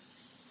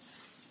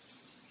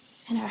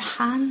 in our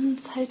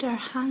hands. How do our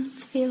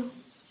hands feel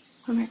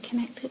when we're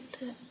connected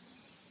to it?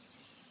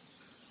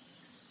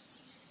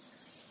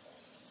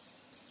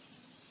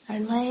 Our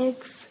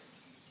legs,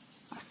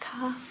 our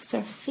calves,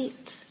 our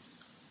feet.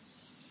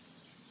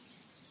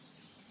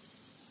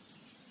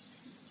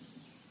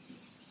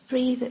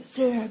 Breathe it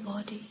through our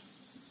body.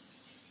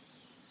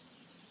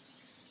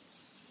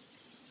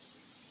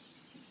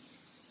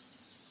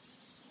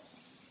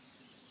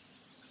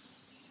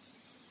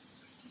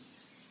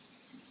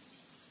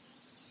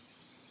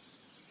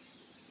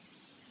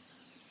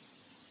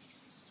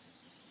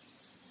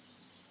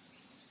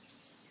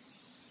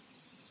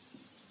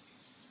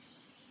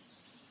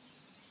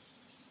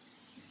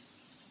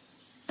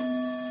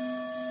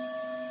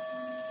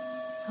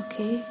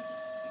 Okay,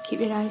 keep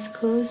your eyes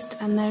closed,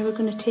 and now we're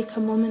going to take a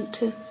moment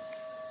to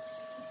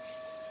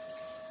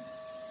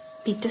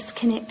be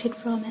disconnected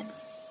from it.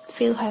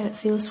 Feel how it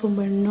feels when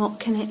we're not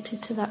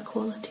connected to that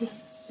quality.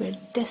 We're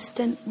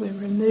distant, we're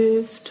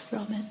removed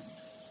from it.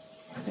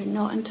 We're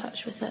not in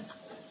touch with it.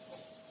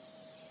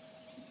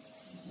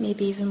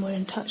 Maybe even we're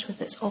in touch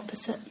with its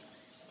opposite,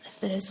 if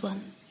there is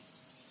one.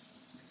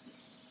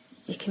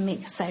 You can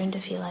make a sound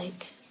if you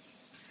like.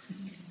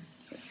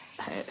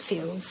 How it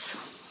feels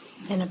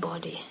in a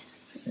body.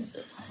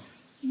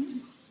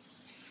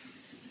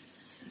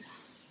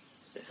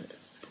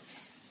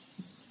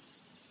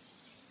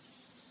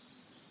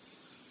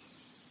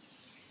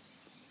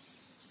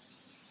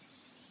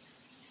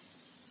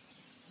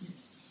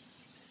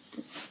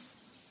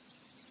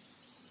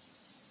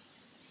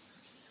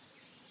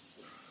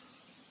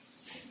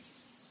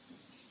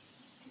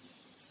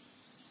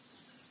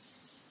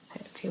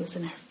 Feels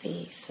in our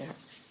face,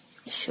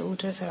 our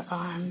shoulders, our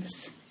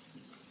arms,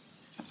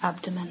 our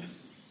abdomen.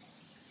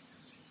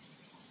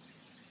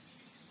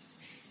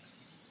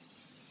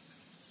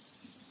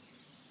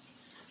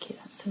 Okay,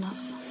 that's enough.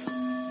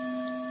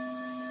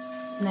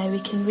 Now we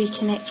can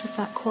reconnect with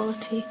that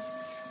quality.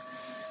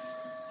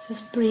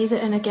 Just breathe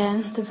it in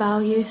again, the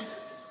value,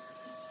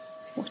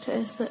 what it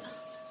is that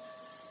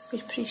we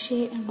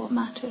appreciate and what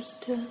matters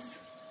to us.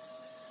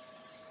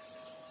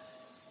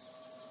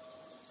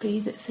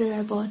 Breathe it through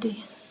our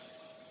body.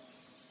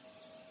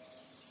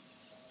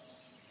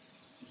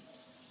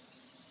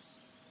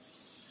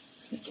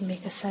 We can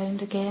make a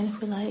sound again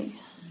if we like.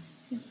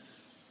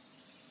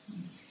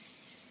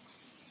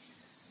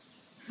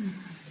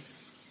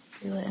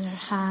 Feel it in our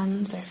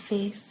hands, our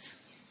face,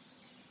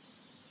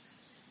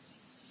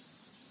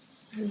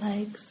 our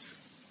legs.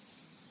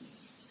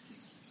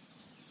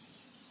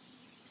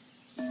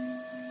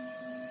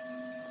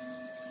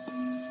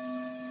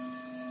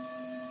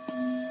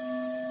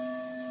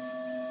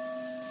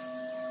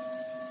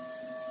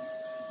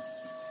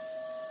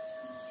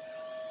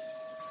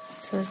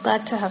 So I was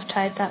glad to have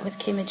tried that with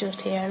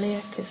Kemajoti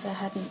earlier, because I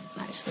hadn't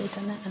actually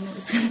done it, and it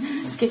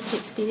was good to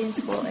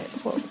experience what it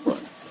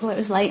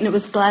was like, and it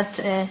was glad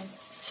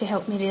she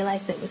helped me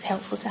realise that it was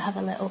helpful to have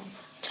a little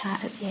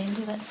chat at the end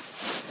of it.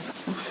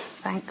 So,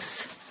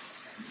 thanks.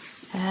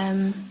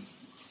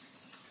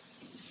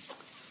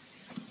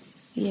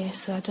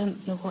 So I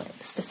don't know what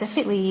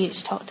specifically you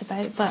each talked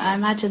about, but I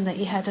imagine that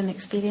you had an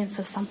experience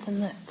of something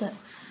that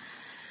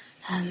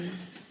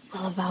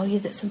a value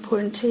that's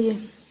important to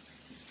you.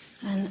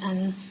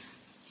 And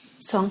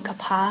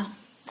Sangha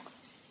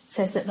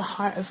says that the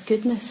heart of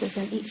goodness is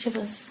in each of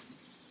us.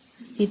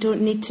 You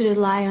don't need to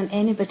rely on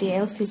anybody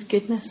else's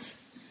goodness.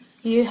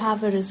 You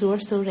have a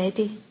resource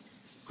already,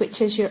 which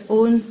is your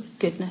own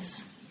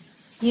goodness.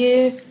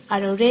 You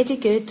are already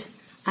good,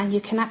 and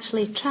you can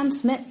actually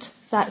transmit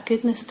that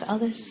goodness to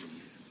others.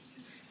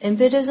 In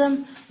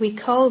Buddhism, we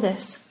call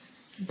this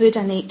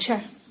Buddha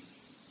nature.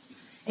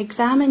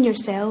 Examine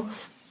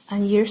yourself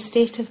and your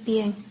state of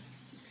being.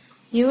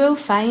 You will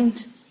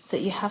find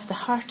that you have the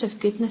heart of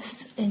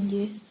goodness in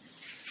you.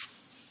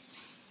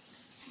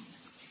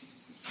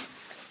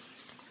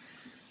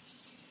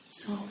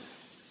 So,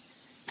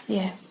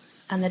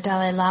 and the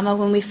Dalai Lama,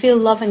 when we feel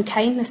love and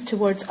kindness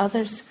towards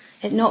others,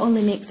 it not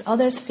only makes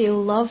others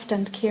feel loved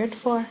and cared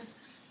for,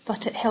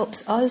 but it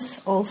helps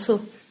us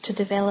also to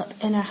develop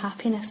inner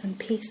happiness and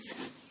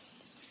peace.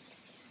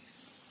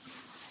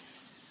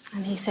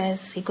 And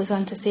he goes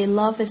on to say,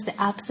 love is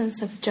the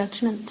absence of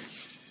judgment.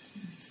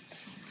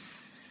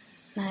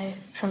 Now,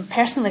 from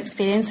personal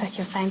experience, I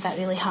can find that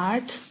really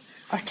hard,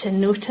 or to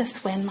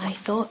notice when my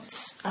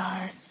thoughts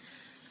are,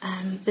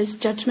 there's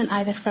judgment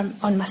either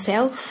on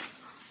myself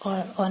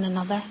or on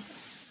another.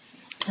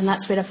 And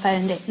that's where I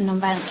found it in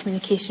nonviolent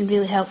communication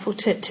really helpful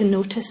to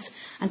notice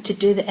and to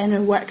do the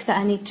inner work that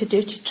I need to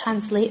do to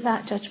translate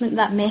that judgment,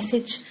 that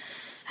message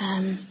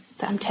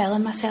that I'm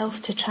telling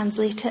myself, to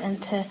translate it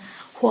into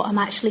what I'm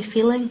actually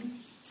feeling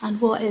and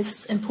what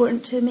is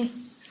important to me.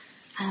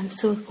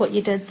 So what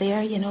you did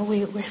there,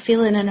 we're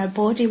feeling in our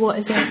body what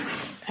is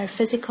our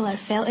physical, our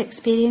felt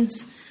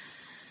experience,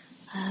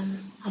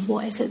 and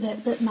what is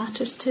it that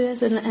matters to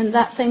us, and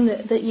that thing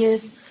that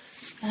you,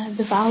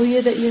 the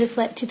value that you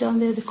reflected on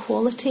there, the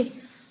quality,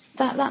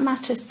 that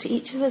matters to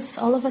each of us,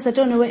 all of us. I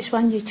don't know which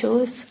one you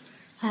chose,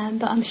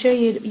 but I'm sure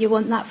you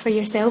want that for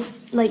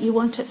yourself, like you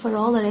want it for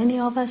all or any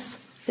of us.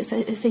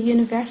 It's a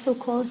universal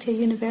quality, a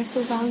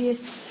universal value.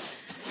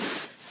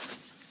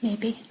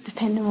 Maybe,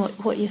 depending on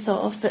what you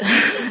thought of, but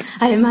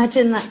I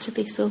imagine that to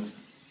be so.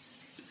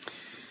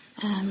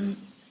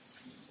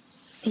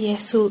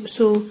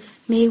 So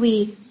may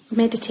we,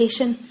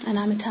 meditation, and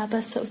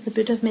Amitabha, sort of the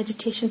Buddha of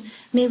meditation,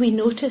 may we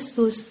notice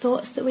those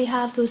thoughts that we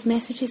have, those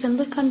messages, and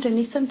look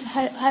underneath them to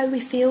how we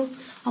feel,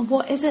 and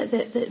what is it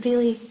that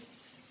really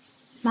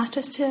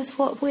matters to us,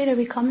 where are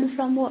we coming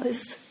from, what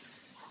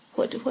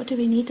do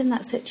we need in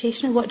that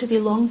situation, or what do we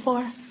long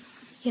for?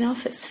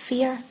 If it's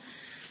fear,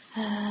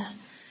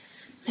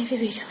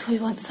 maybe we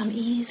want some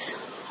ease,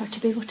 or to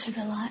be able to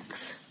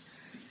relax.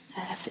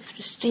 If it's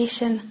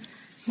frustration,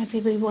 maybe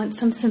we want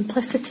some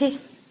simplicity.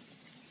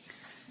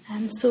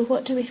 So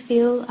what do we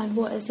feel, and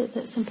what is it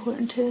that's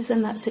important to us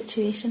in that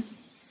situation?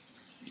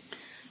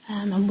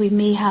 And we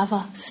may have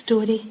a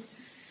story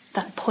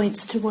that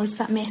points towards,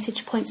 that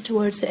message points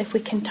towards it. If we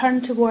can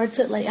turn towards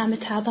it, like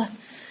Amitabha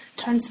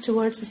turns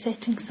towards the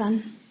setting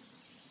sun,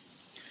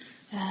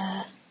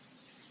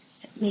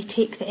 it may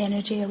take the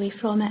energy away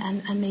from it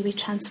and maybe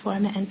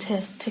transform it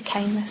into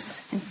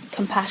kindness and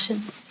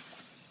compassion.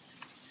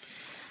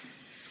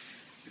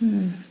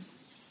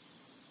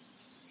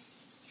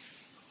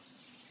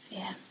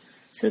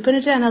 So we're going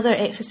to do another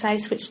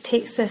exercise which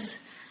takes this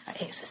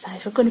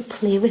exercise. We're going to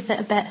play with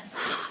it a bit.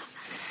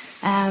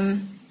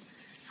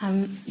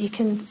 You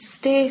can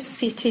stay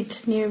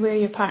seated near where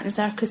your partners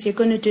are, because we're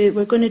going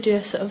to do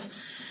a sort of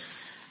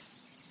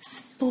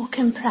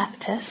spoken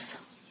practice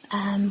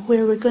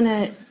where we're going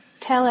to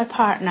tell our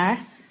partner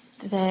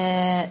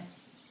the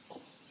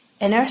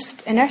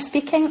inner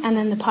speaking, and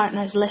then the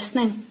partner's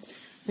listening.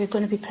 We're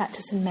going to be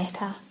practicing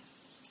metta.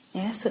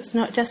 So it's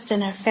not just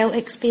in our felt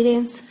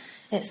experience,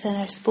 it's in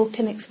our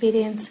spoken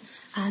experience,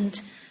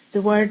 and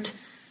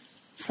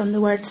from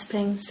the word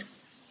springs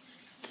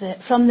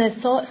from the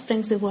thought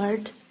springs the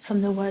word,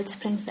 from the word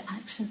springs the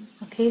action.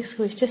 Okay,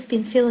 so we've just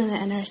been feeling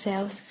it in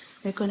ourselves.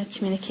 We're going to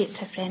communicate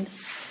to a friend.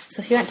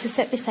 So if you want to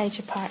sit beside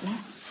your partner.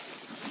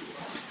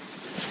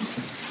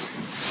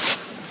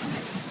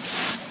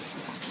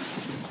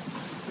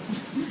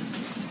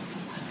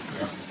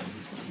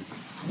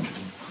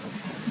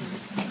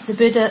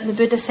 The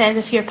Buddha says,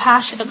 if your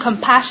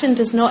compassion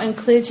does not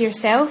include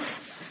yourself,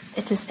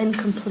 it is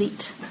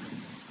incomplete.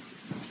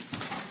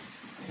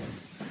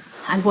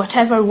 And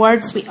whatever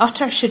words we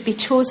utter should be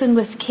chosen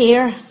with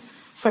care,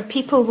 for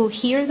people will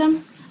hear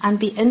them and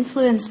be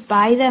influenced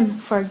by them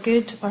for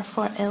good or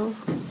for ill,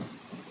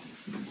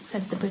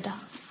 said the Buddha.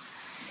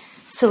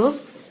 So,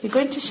 you're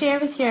going to share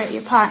with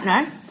your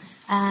partner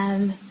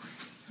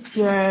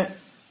your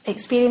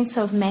experience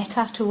of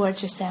metta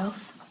towards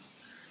yourself.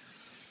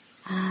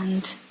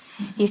 And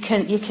you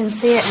can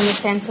say it in the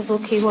sense of,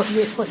 okay, what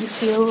you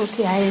feel,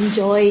 okay, I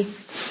enjoy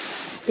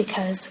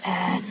because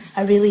I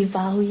really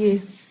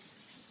value.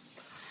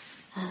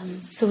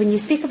 So when you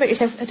speak about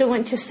yourself, I don't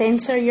want to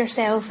censor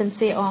yourself and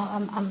say,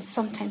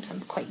 sometimes I'm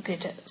quite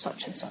good at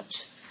such and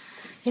such.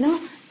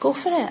 Go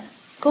for it.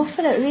 Go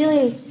for it.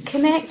 Really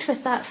connect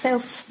with that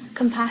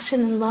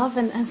self-compassion and love,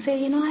 and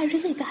say, I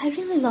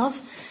really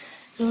love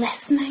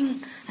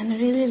listening, and I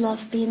really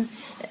love being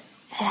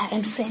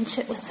in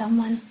friendship with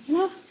someone.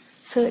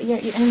 So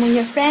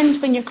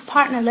and when your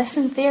partner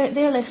listens,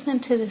 they're listening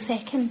to the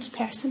second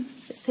person.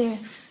 It's there.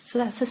 So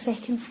that's the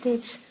second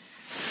stage.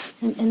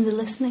 in the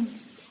listening.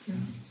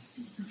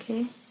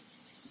 Okay?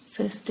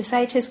 So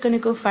decide who's going to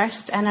go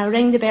first, and I'll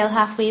ring the bell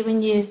halfway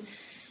when you...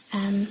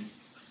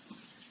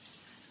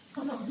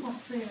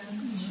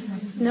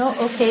 No?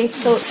 Okay.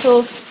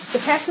 So the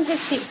person who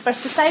speaks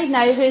first, decide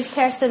now who's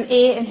person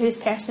A and who's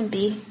person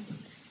B.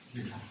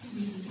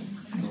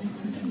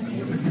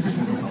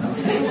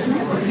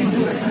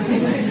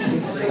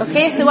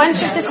 Okay, so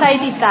once you've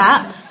decided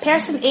that,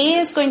 person A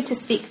is going to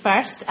speak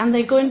first, and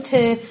they're going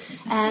to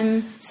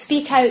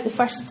speak out the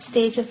first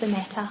stage of the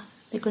metta.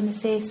 They're going to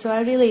say, so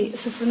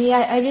for me,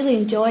 I really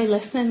enjoy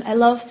listening. I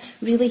love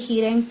really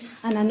hearing,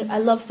 and I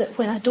love that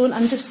when I don't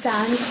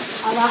understand,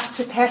 I'll ask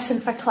the person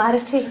for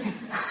clarity.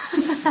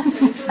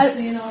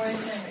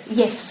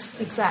 Yes,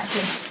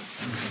 exactly.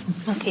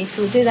 Okay,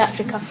 so we'll do that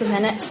for a couple of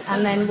minutes,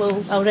 and then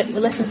we'll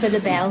listen for the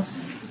bell.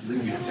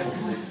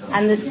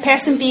 And the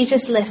person B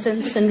just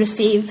listens and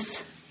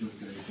receives.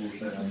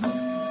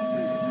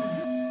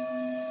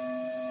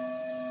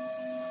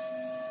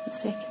 The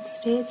second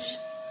stage,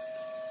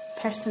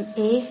 person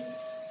A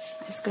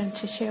is going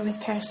to share with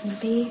person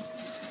B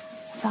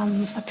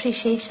some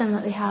appreciation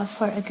that they have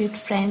for a good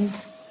friend.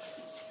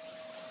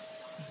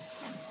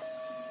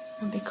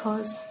 And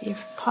because your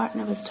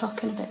partner was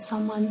talking about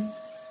someone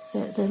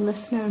that the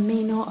listener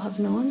may not have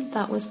known,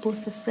 that was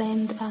both the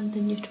friend and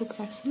the neutral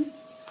person.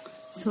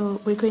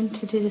 So we're going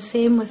to do the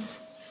same with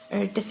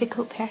our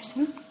difficult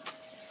person.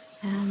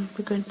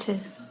 We're going to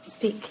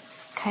speak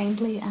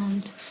kindly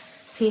and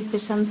see if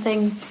there's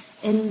something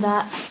in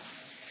that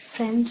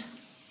friend,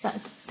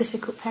 that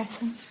difficult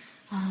person,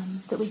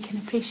 that we can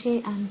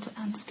appreciate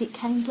and speak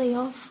kindly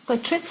of.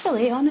 But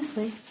truthfully,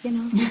 honestly,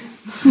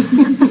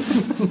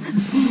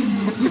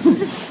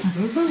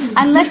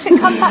 And let it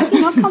come back,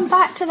 come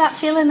back to that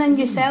feeling in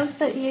yourself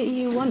that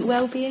you want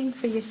well-being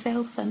for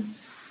yourself and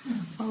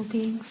all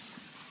beings.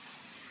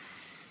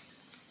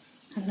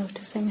 And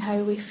noticing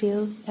how we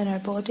feel in our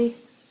body,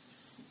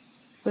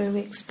 where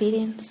we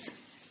experience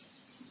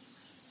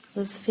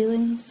those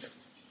feelings,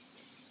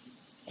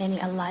 any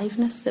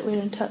aliveness that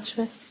we're in touch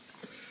with,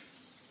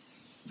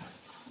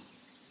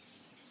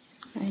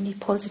 any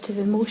positive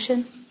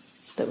emotion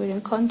that we're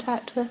in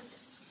contact with.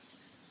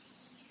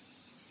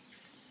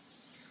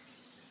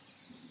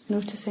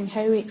 Noticing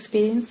how we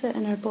experience it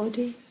in our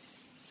body,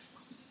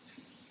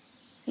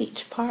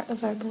 each part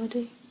of our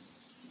body.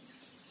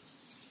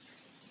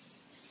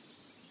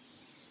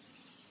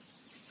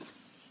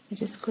 We're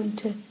just going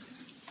to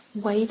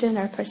widen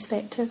our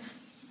perspective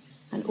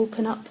and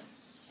open up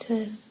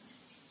to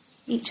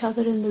each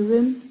other in the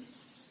room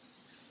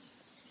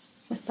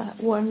with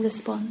that warm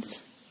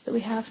response that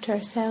we have to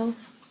ourselves,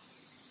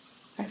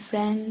 our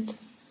friend,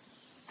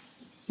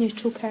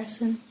 neutral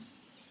person,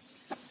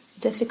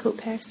 difficult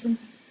person,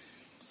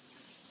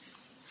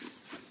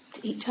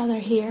 to each other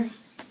here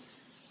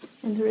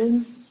in the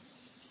room.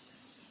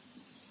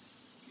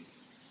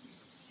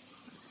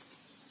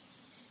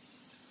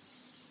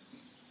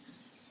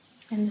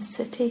 In the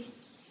city,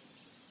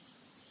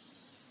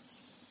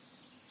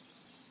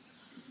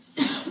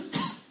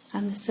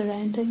 and the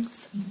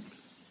surroundings.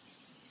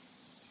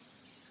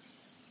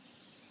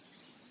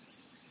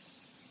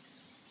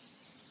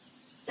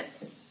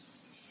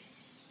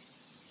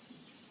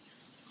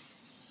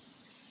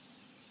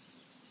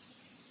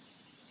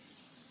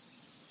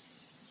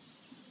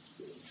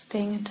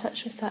 Staying in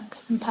touch with that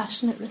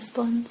compassionate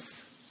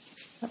response,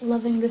 that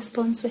loving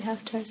response we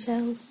have to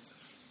ourselves.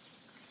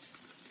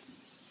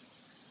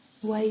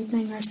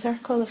 Widening our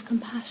circle of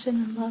compassion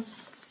and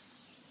love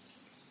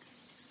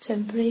to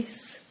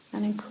embrace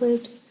and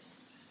include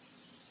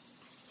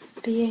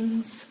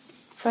beings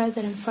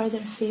further and further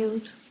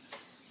afield,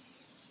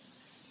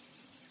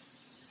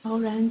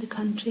 all around the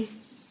country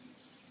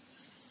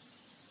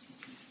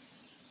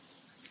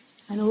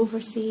and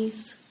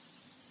overseas,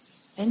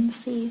 in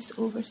seas,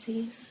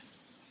 overseas.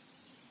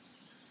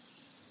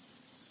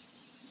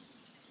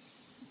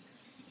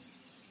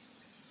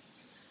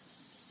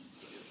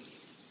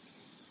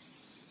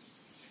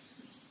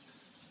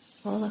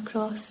 All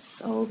across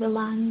all the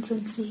lands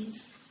and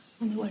seas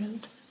in the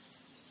world.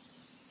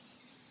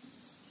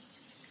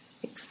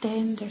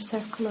 Extend our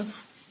circle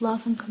of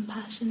love and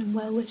compassion and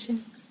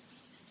well-wishing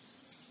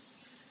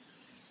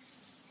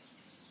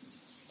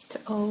to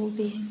all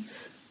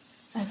beings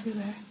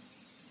everywhere.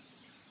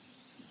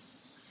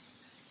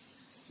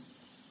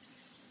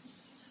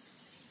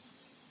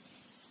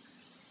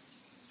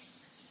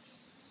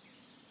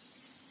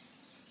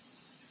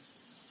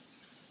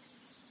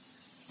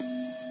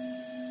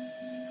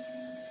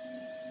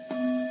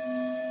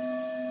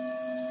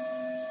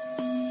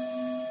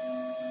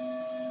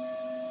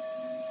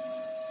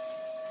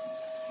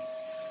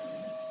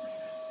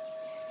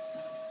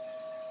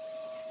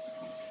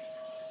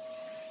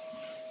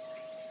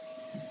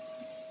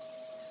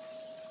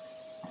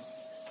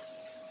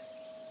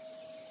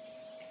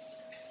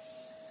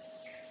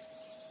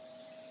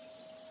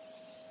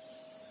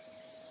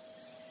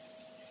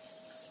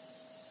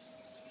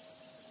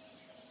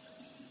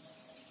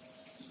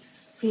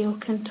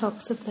 Ryokan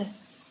talks of the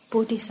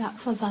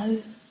Bodhisattva vow,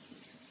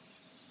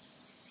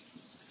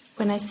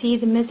 When I see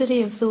the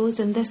misery of those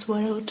in this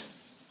world,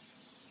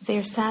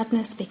 their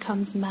sadness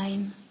becomes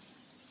mine.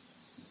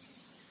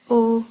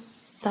 Oh,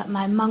 that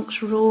my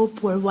monk's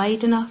robe were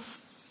wide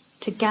enough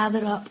to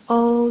gather up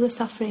all the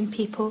suffering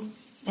people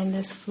in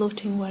this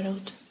floating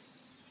world.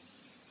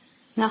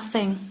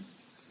 Nothing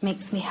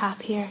makes me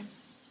happier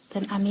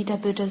than Amida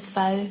Buddha's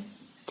vow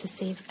to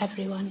save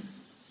everyone.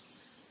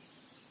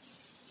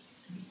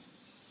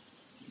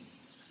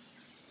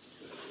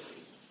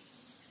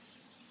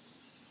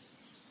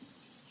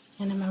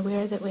 And I'm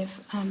aware that we've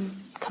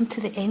come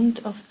to the end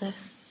of the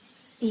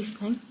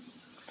evening,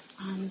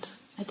 and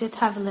I did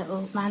have a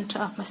little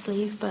mantra up my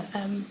sleeve, but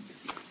I'm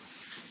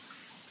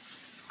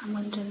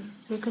wondering,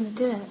 we're going to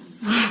do it?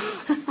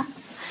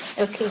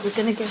 Okay, we're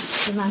going to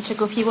give the mantra a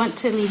go. If you want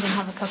to leave and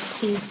have a cup of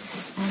tea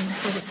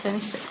before it's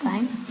finished, it's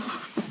fine.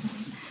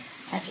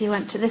 If you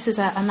want to, this is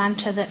a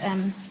mantra that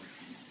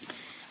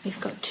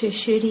we've got 2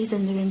 Shuris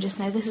in the room just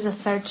now. This is a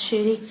 3rd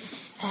Shuri.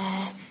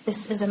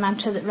 This is a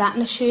mantra that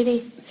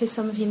Ratnashuri, who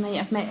some of you might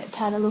have met at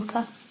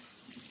Taraloka,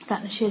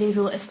 Ratnashuri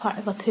wrote as part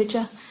of a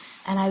puja,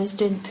 and I was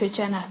doing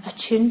puja and a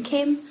tune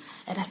came,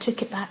 and I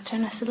took it back to her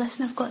and I said,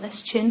 listen, I've got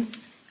this tune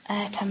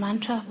to a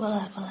mantra, do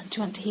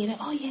you want to hear it?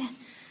 Oh yeah.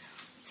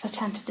 So I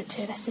chanted it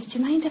to her. I said, do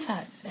you mind if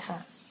I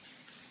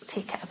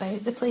take it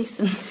about the place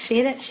and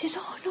share it? She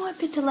said, oh no, I'd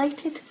be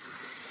delighted.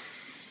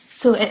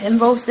 So it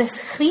involves this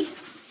Khri.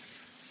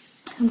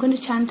 I'm going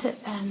to chant it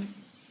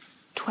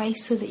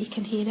twice so that you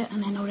can hear it,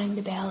 and then I'll ring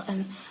the bell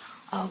and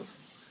I'll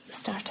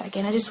start it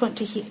again. I just want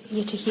you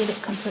to hear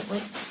it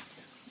completely,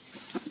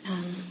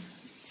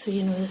 so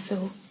you know the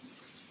full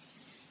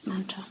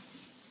mantra.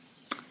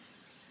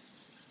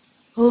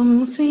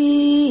 Om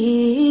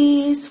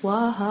Khri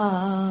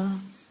Swaha,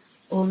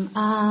 Om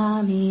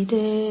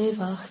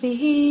Amideva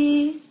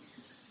Khri,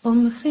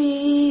 Om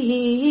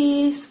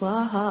Khri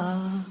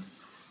Swaha,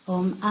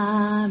 Om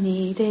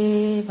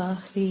Amideva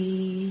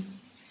Khri,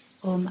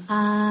 Om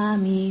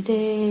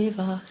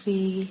Amideva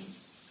Khri,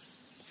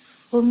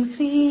 Om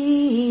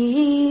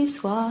Khri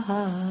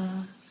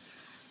Swaha,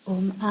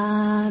 Om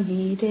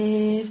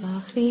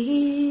Amideva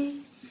Khri,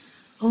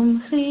 Om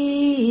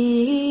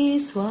Khri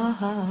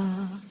Swaha,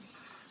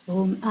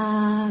 Om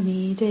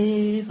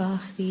Amideva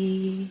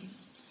Khri,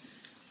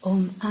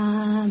 Om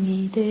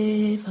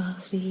Amideva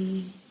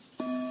Khri.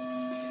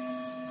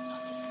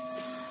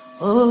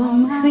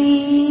 Om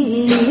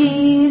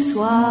Khri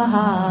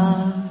Swaha,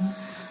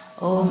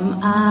 Om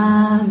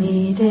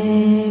Amideva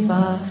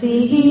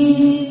Khri,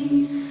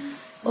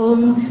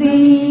 Om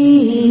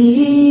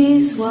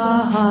Khri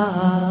Swaha,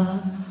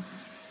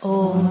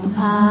 Om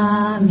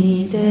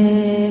Amideva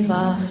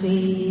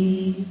Khri,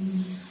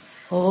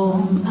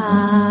 Om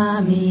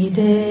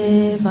Amideva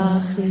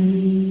Khri,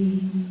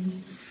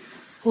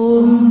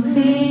 Om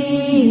Khri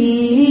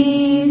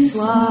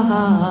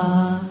Swaha,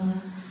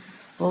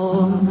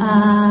 Om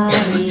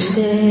Amideva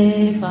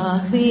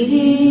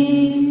Khri,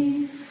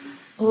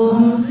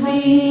 Om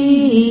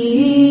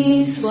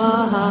Khri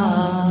Swaha,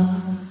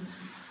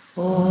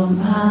 Om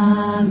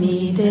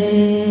Amideva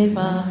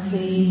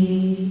Khri,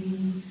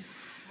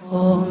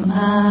 Om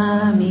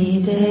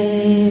Amideva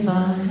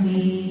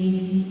Khri,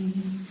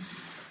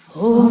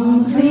 Om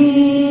Khri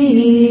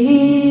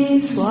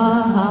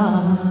Swaha,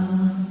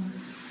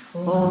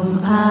 Om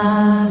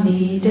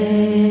Amideva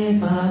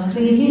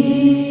Khri,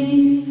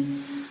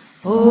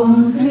 Om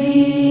Khri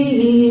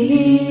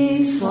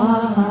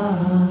Swaha,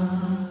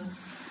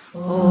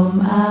 Om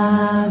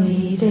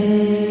Amideva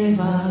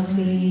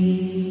Khri,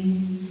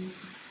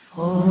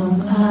 Om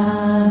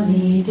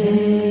Amideva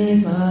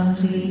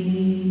Khri.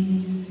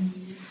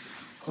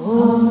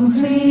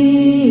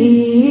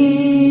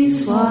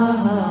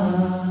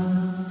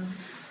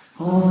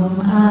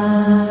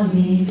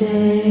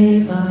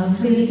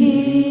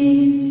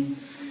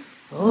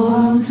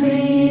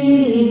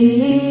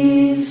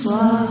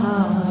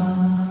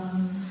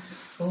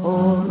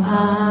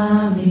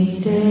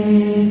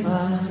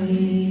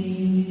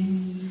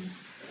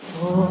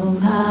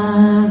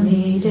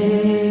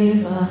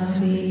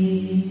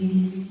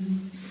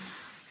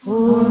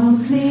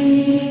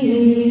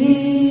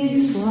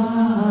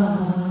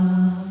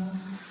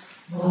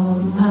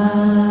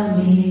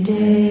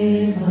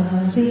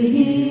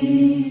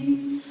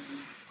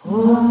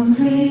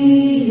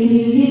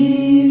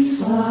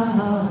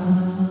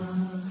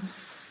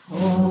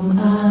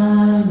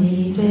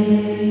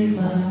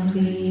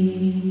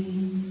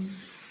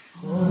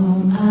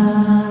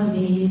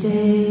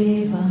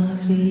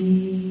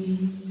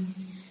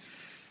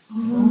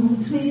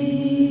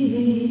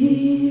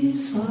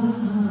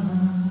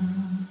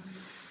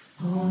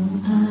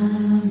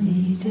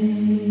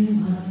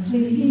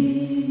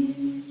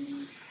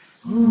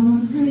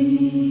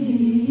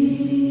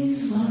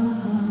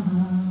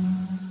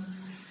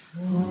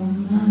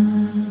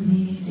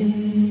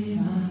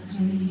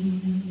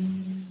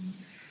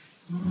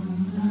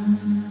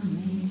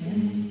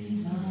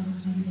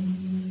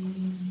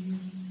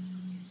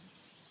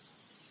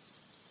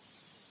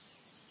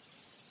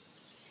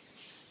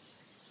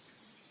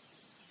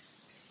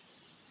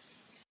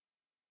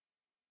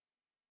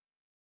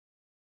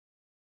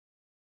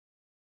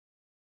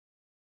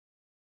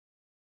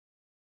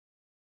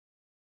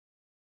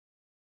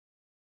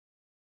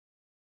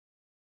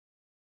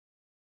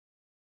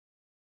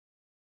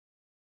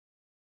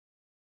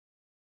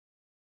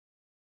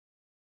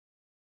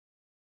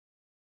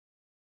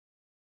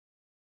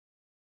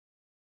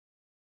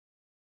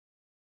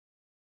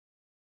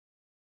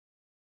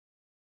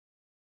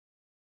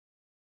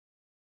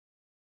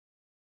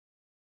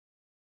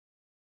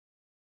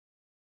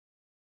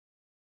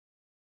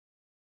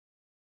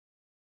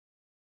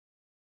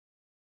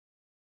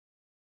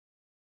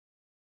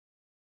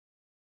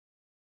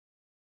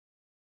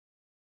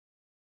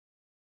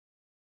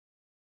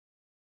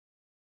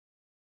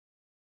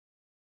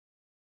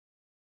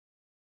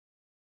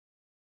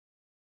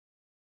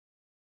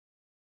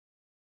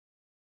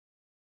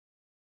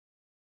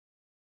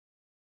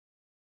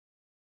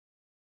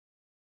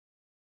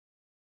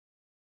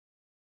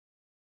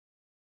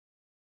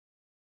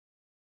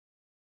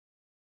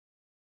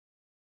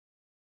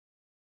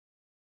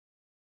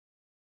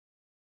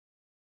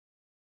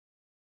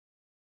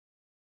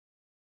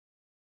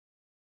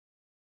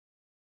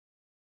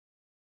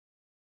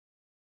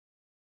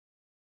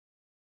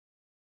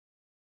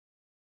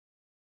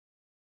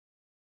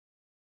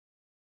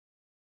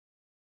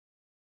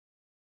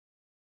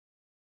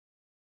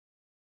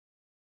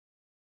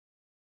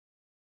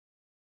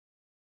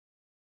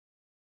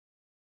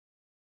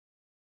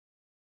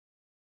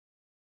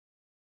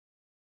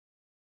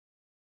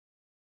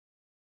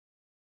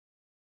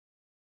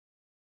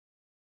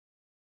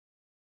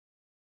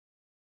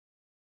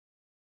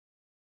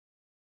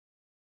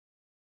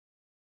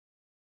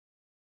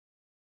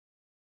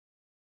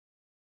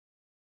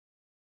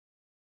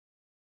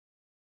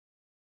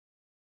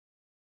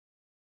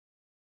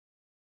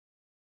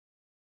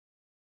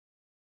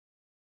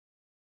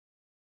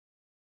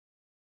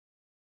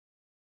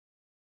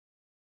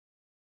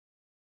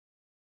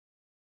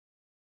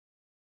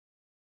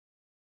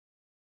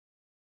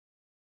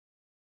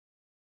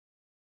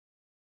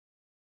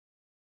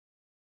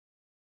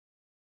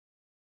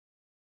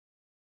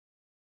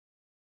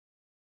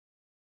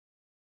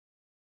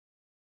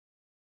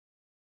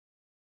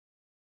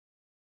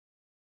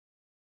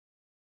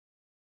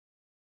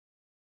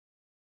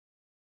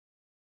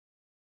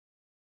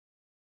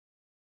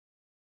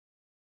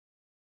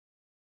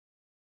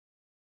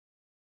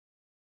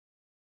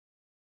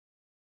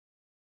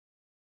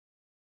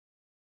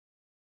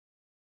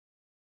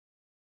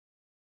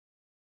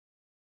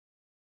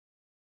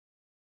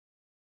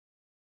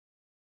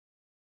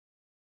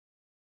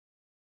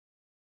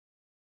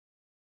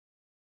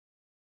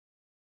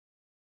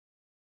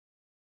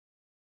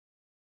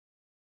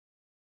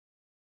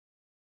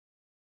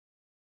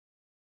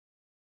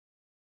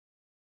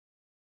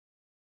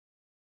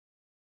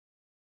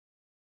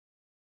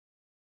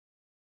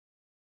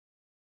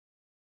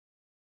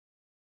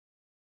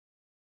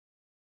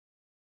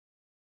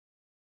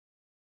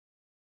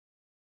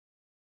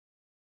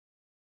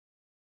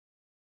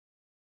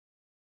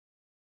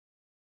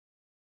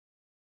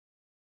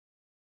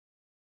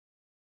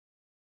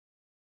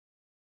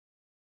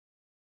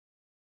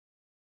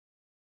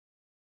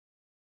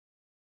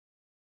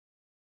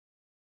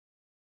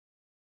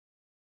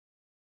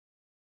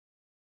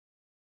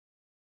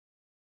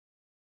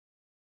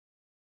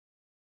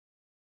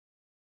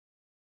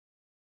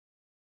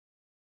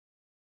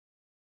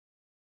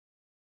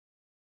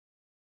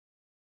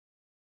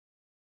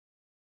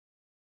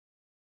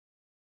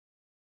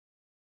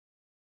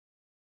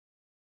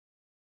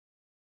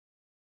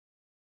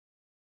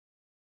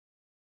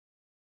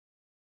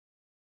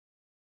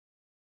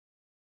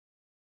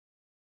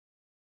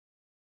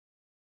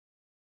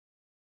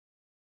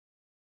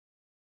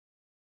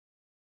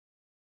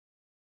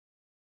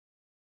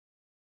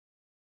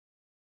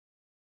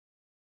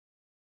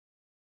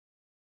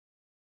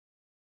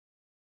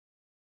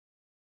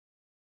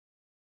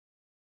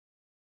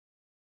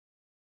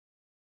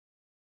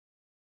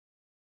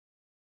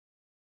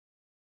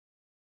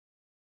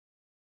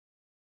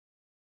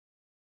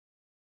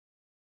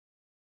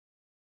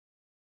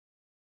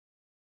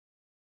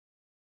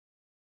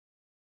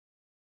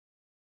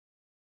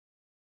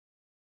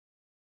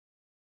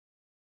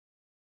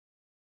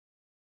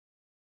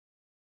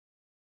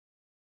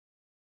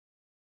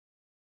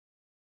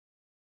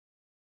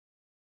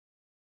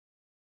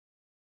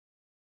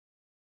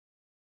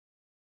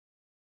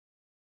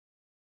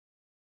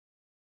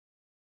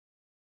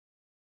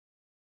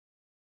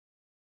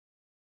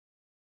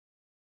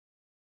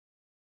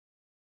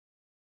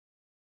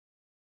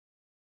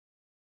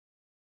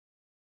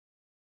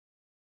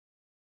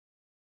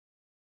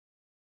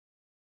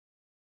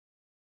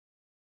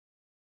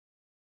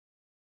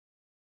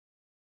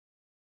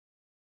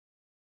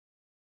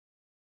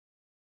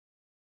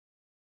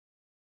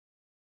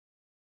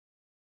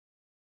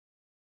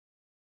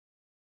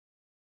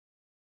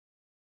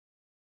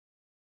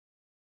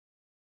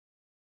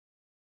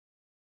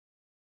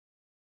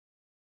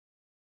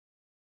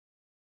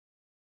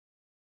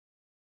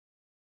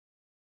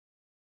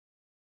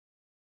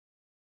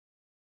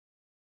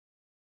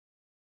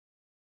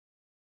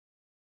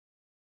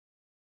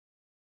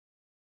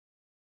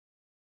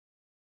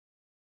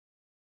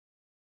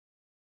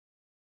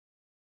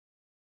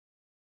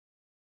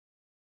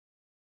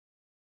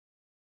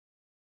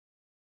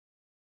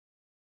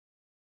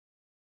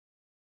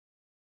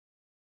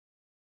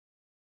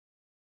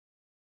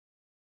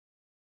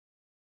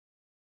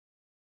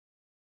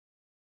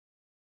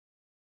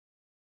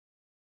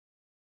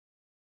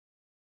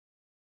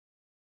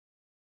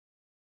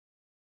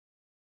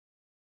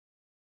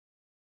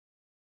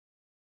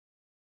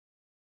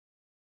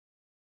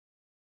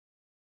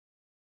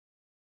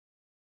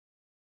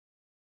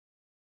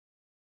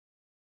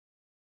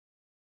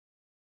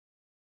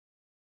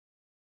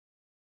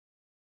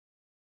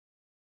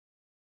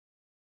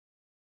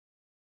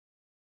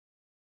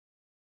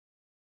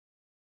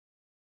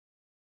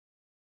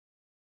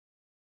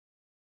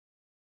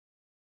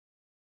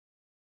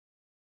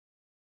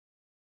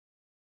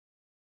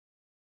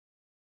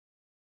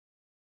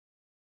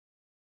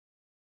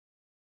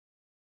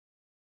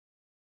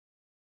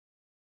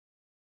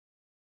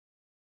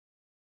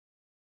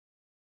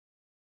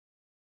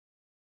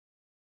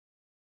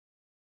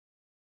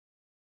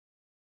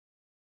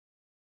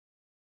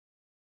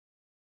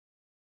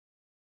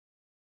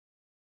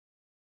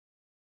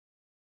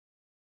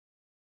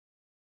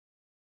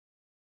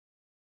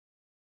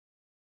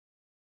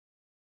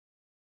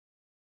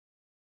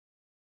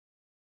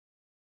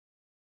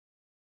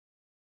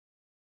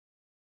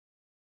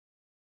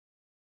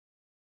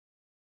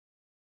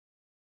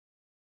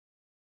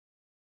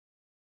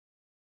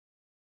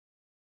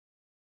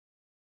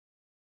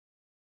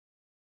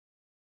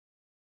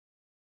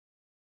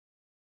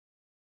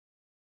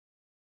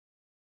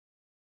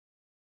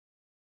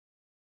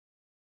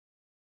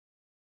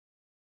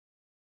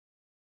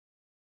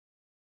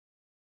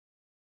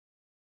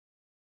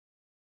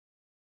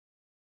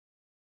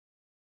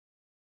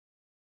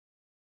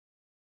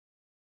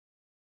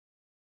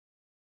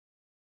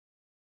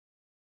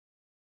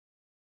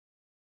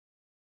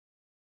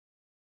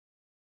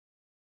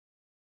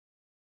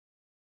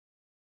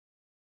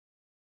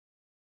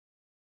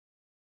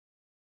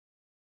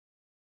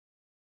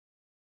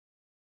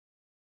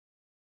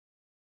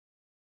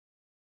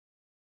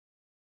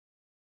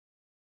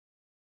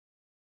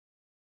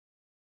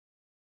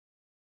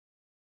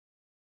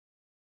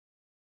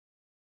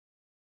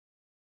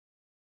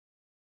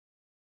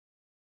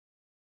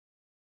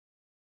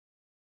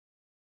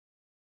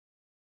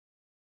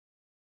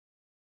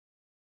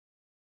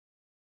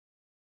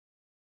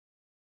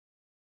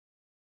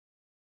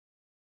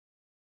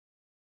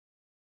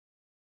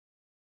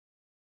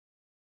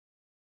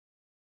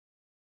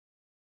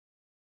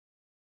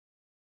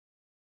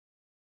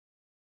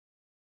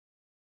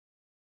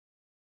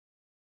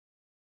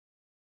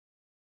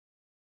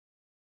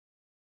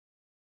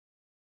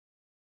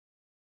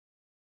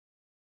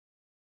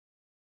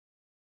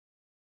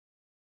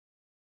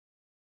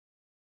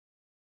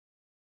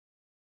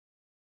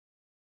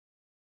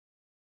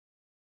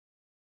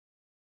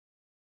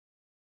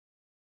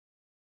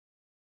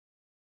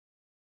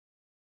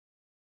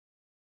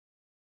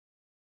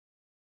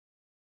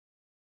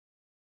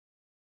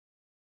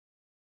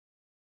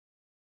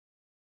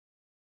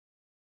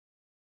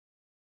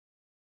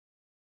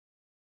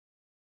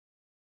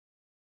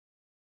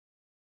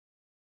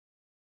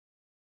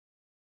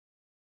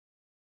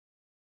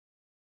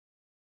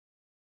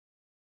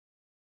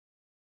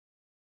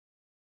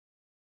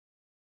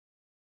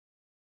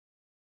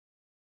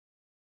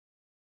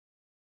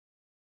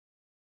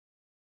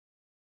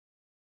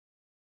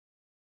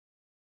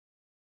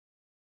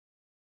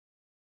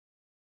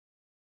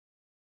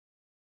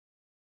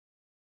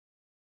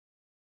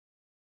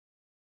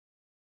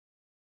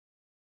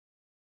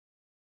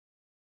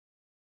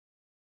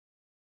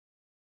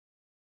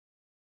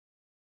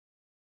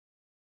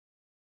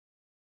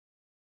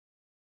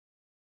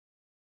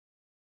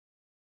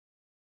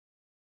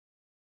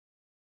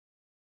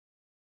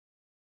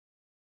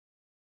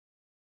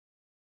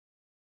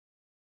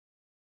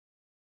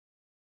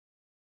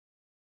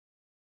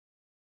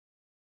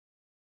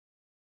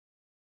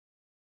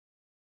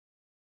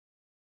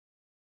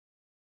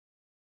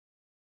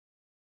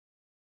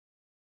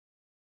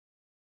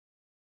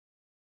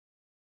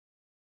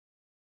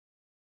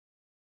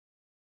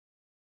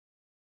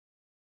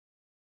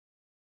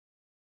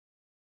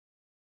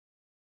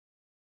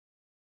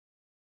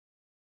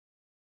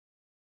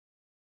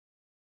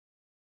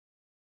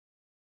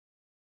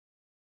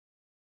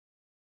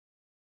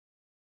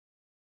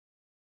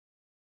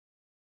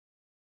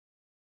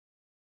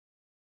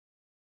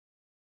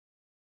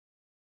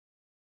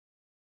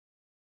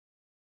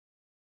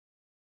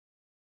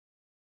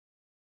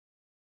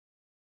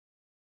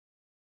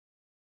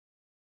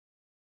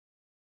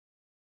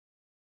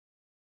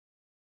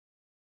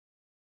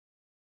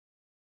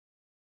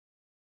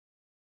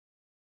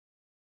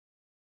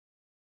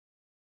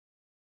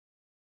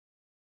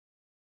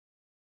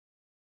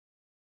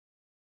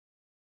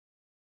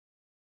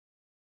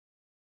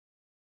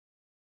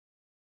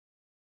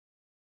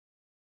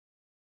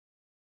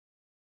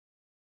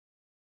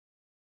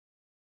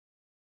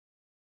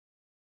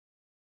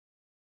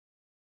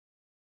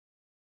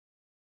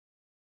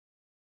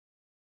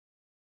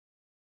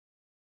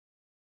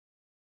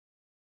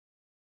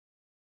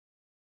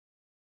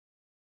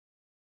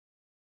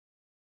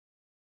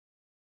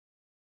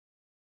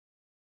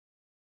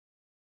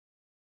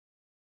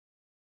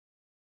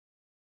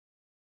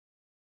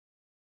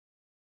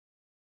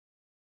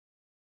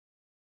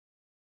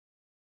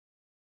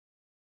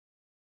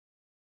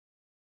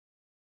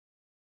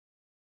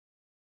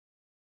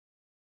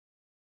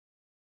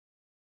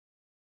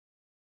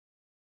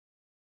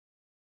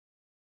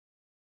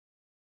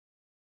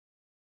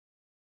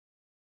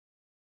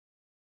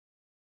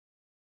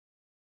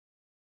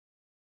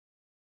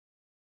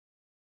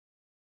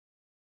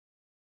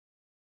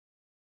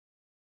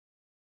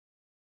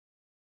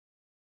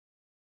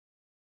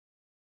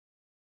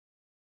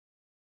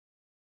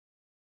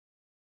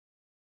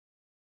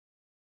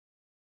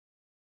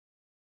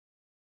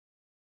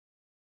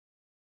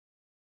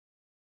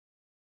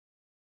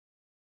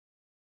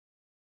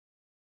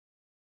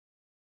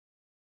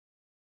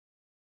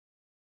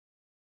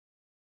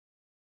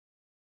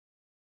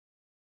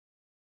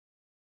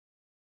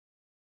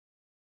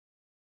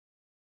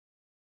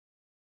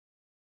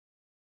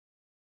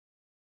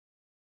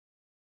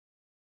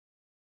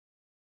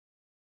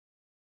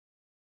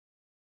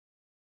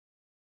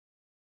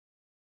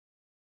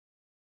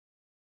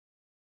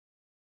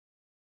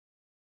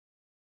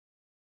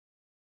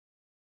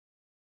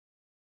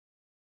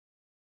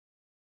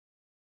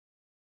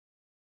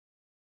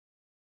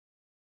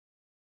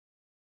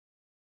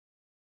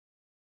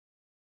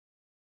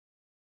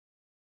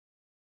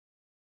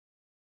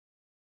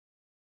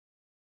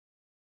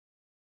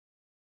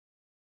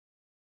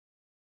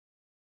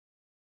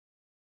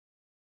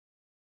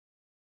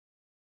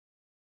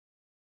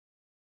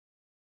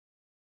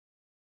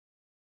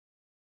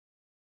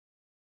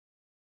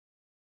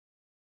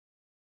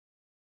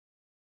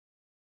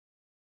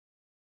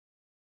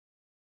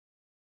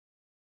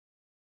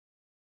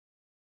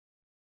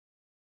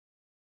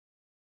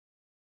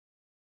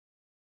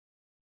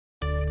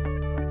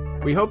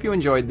 We hope you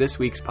enjoyed this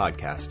week's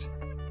podcast.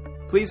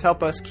 Please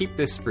help us keep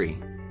this free.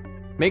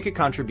 Make a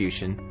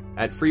contribution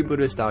at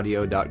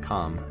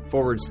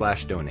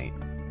freebuddhistaudio.com/donate.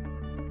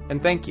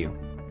 And thank you.